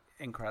pretty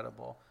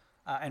incredible.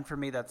 And for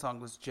me, that song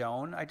was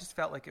Joan. I just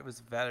felt like it was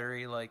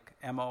very like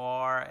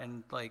MOR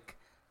and like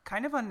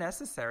kind of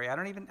unnecessary. I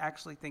don't even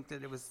actually think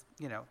that it was,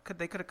 you know,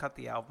 they could have cut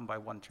the album by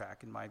one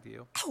track in my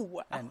view. Oh,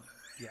 wow. And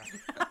yeah.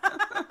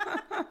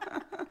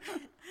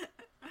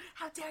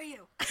 How dare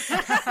you?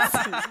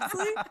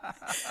 Seriously?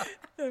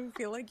 I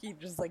feel like you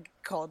just like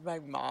called my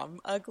mom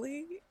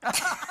ugly.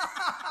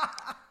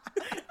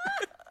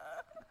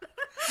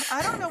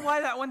 I don't know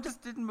why that one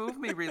just didn't move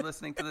me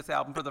re-listening to this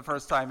album for the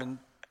first time in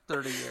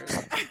 30 years.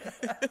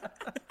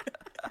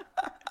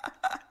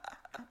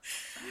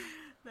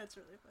 That's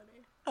really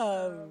funny.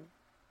 Well,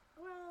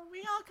 we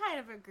all kind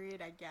of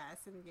agreed, I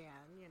guess, in the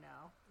end, you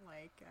know.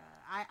 Like,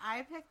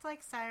 I picked,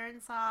 like,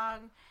 Siren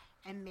Song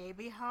and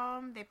Maybe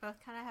Home. They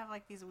both kind of have,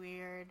 like, these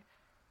weird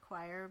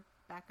choir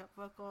backup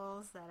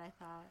vocals that I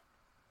thought,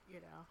 you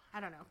know,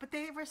 I don't know. But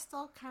they were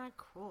still kind of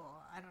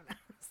cool. I don't know.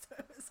 So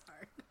it was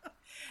hard.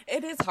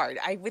 It is hard.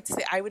 I would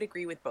say I would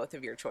agree with both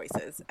of your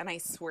choices, and I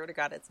swear to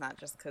God, it's not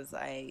just because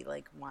I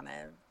like want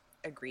to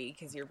agree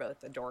because you're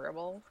both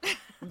adorable,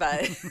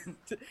 but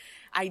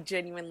I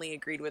genuinely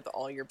agreed with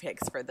all your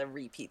picks for the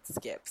repeat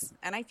skips.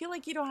 And I feel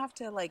like you don't have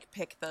to like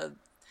pick the,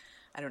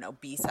 I don't know,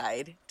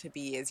 B-side to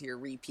be as your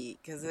repeat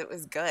because it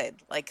was good.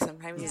 Like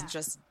sometimes it's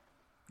just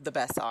the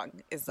best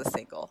song is the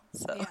single.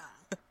 So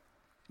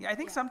I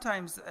think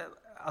sometimes.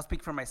 I'll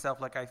speak for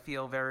myself. Like I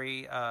feel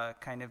very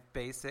kind of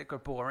basic or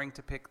boring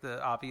to pick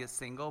the obvious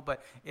single,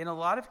 but in a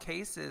lot of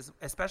cases,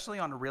 especially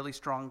on a really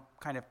strong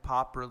kind of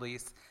pop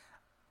release,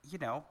 you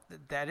know,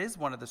 that is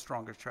one of the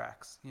stronger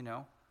tracks. You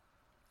know.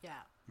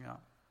 Yeah.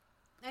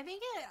 I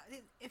think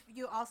if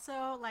you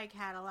also like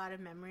had a lot of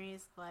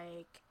memories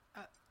like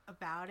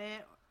about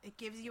it, it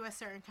gives you a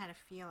certain kind of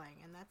feeling,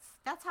 and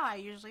that's how I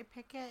usually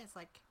pick it. It's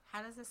like,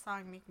 how does this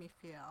song make me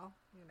feel?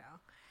 You know.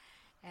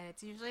 And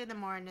it's usually the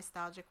more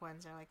nostalgic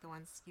ones are like the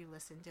ones you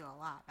listened to a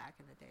lot back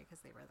in the day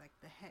because they were like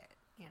the hit,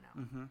 you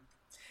know.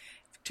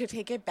 To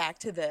take it back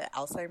to the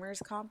Alzheimer's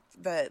comp,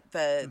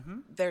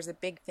 there's a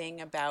big thing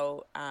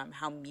about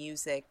how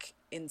music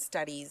in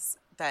studies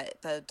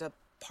that the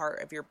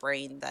part of your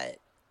brain that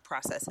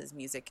processes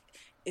music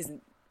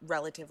isn't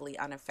relatively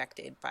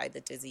unaffected by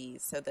the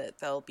disease, so that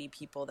there'll be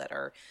people that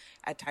are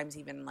at times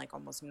even like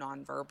almost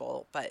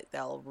nonverbal, but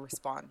they'll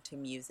respond to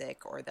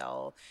music, or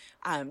they'll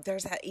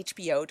there's that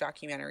HBO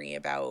documentary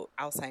about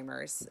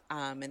Alzheimer's,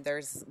 and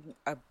there's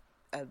a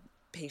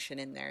patient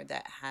in there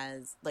that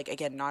has, like,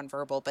 again,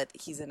 nonverbal, but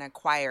he's in a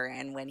choir,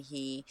 and when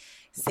he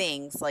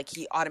sings, like,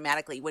 he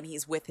automatically, when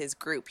he's with his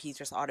group, he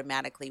just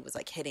automatically was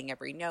like hitting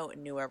every note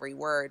and knew every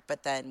word,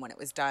 but then when it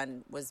was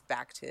done, was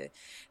back to,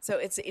 so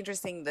it's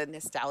interesting, the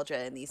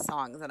nostalgia in these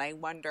songs, and I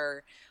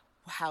wonder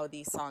how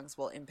these songs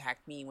will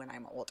impact me when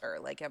I'm older.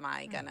 Like, am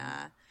I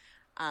gonna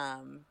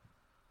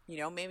you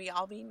know, maybe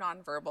I'll be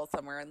nonverbal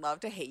somewhere, and Love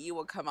to Hate You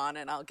will come on,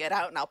 and I'll get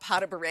out and I'll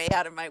pot a beret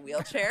out of my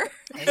wheelchair.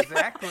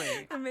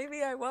 Exactly. And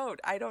maybe I won't.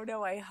 I don't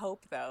know. I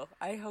hope, though.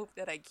 I hope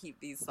that I keep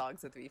these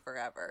songs with me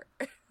forever.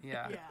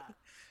 Yeah.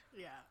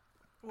 Yeah.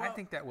 Well, I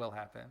think that will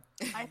happen.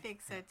 I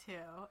think so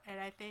too. And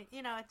I think,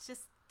 you know, it's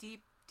just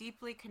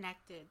deeply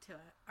connected to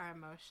our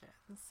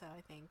emotions. So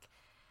I think,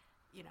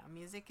 you know,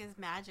 music is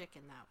magic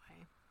in that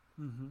way.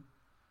 Mm-hmm.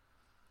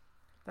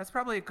 That's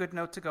probably a good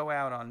note to go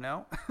out on,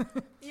 no?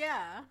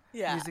 Yeah.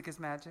 Music is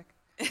magic.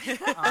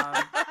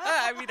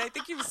 I mean, I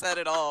think you've said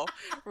it all,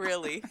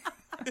 really.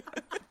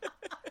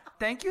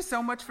 Thank you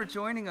so much for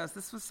joining us.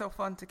 This was so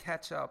fun to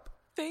catch up.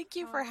 Thank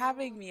you for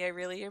having me. I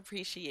really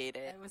appreciate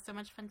it. It was so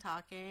much fun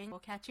talking. We'll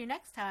catch you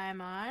next time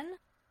on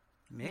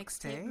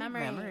Mixtape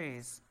Memories.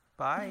 Memories.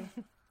 Bye.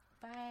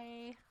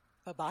 Bye.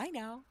 Bye-bye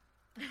now.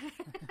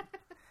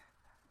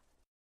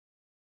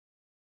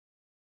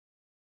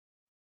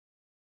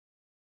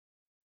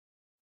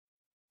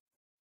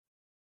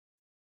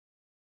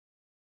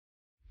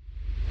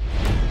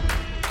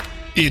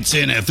 It's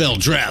NFL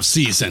draft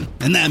season,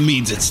 and that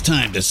means it's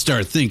time to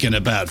start thinking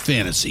about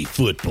fantasy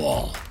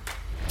football.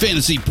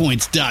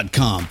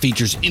 FantasyPoints.com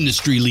features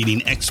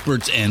industry-leading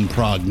experts and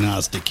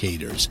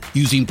prognosticators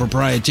using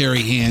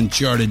proprietary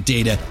hand-charted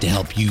data to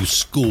help you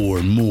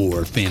score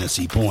more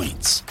fantasy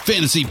points.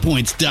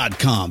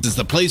 FantasyPoints.com is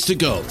the place to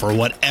go for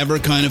whatever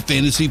kind of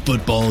fantasy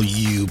football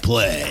you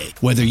play.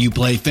 Whether you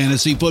play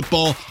fantasy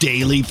football,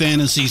 daily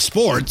fantasy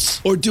sports,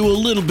 or do a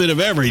little bit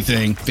of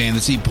everything,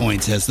 Fantasy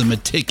Points has the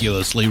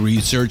meticulously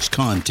researched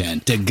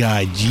content to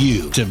guide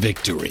you to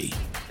victory.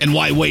 And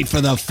why wait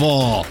for the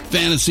fall?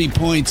 Fantasy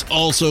Points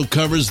also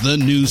covers the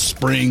new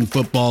spring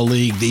football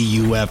league, the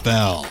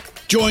UFL.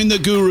 Join the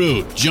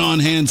guru, John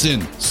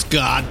Hansen,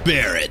 Scott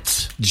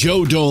Barrett,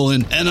 Joe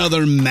Dolan, and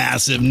other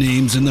massive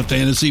names in the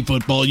fantasy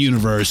football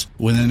universe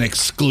with an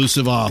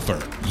exclusive offer.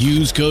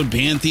 Use code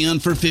Pantheon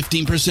for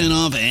 15%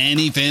 off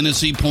any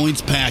Fantasy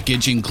Points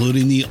package,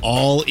 including the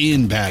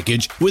all-in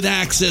package, with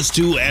access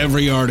to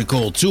every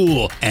article,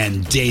 tool,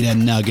 and data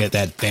nugget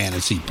that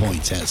Fantasy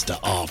Points has to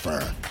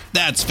offer.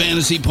 That's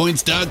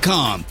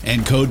FantasyPoints.com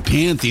and code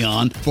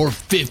Pantheon for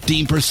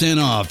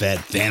 15% off at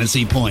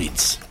Fantasy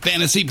Points.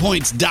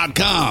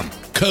 FantasyPoints.com,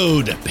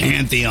 code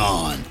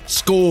Pantheon.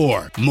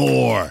 Score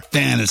more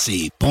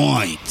fantasy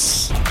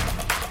points.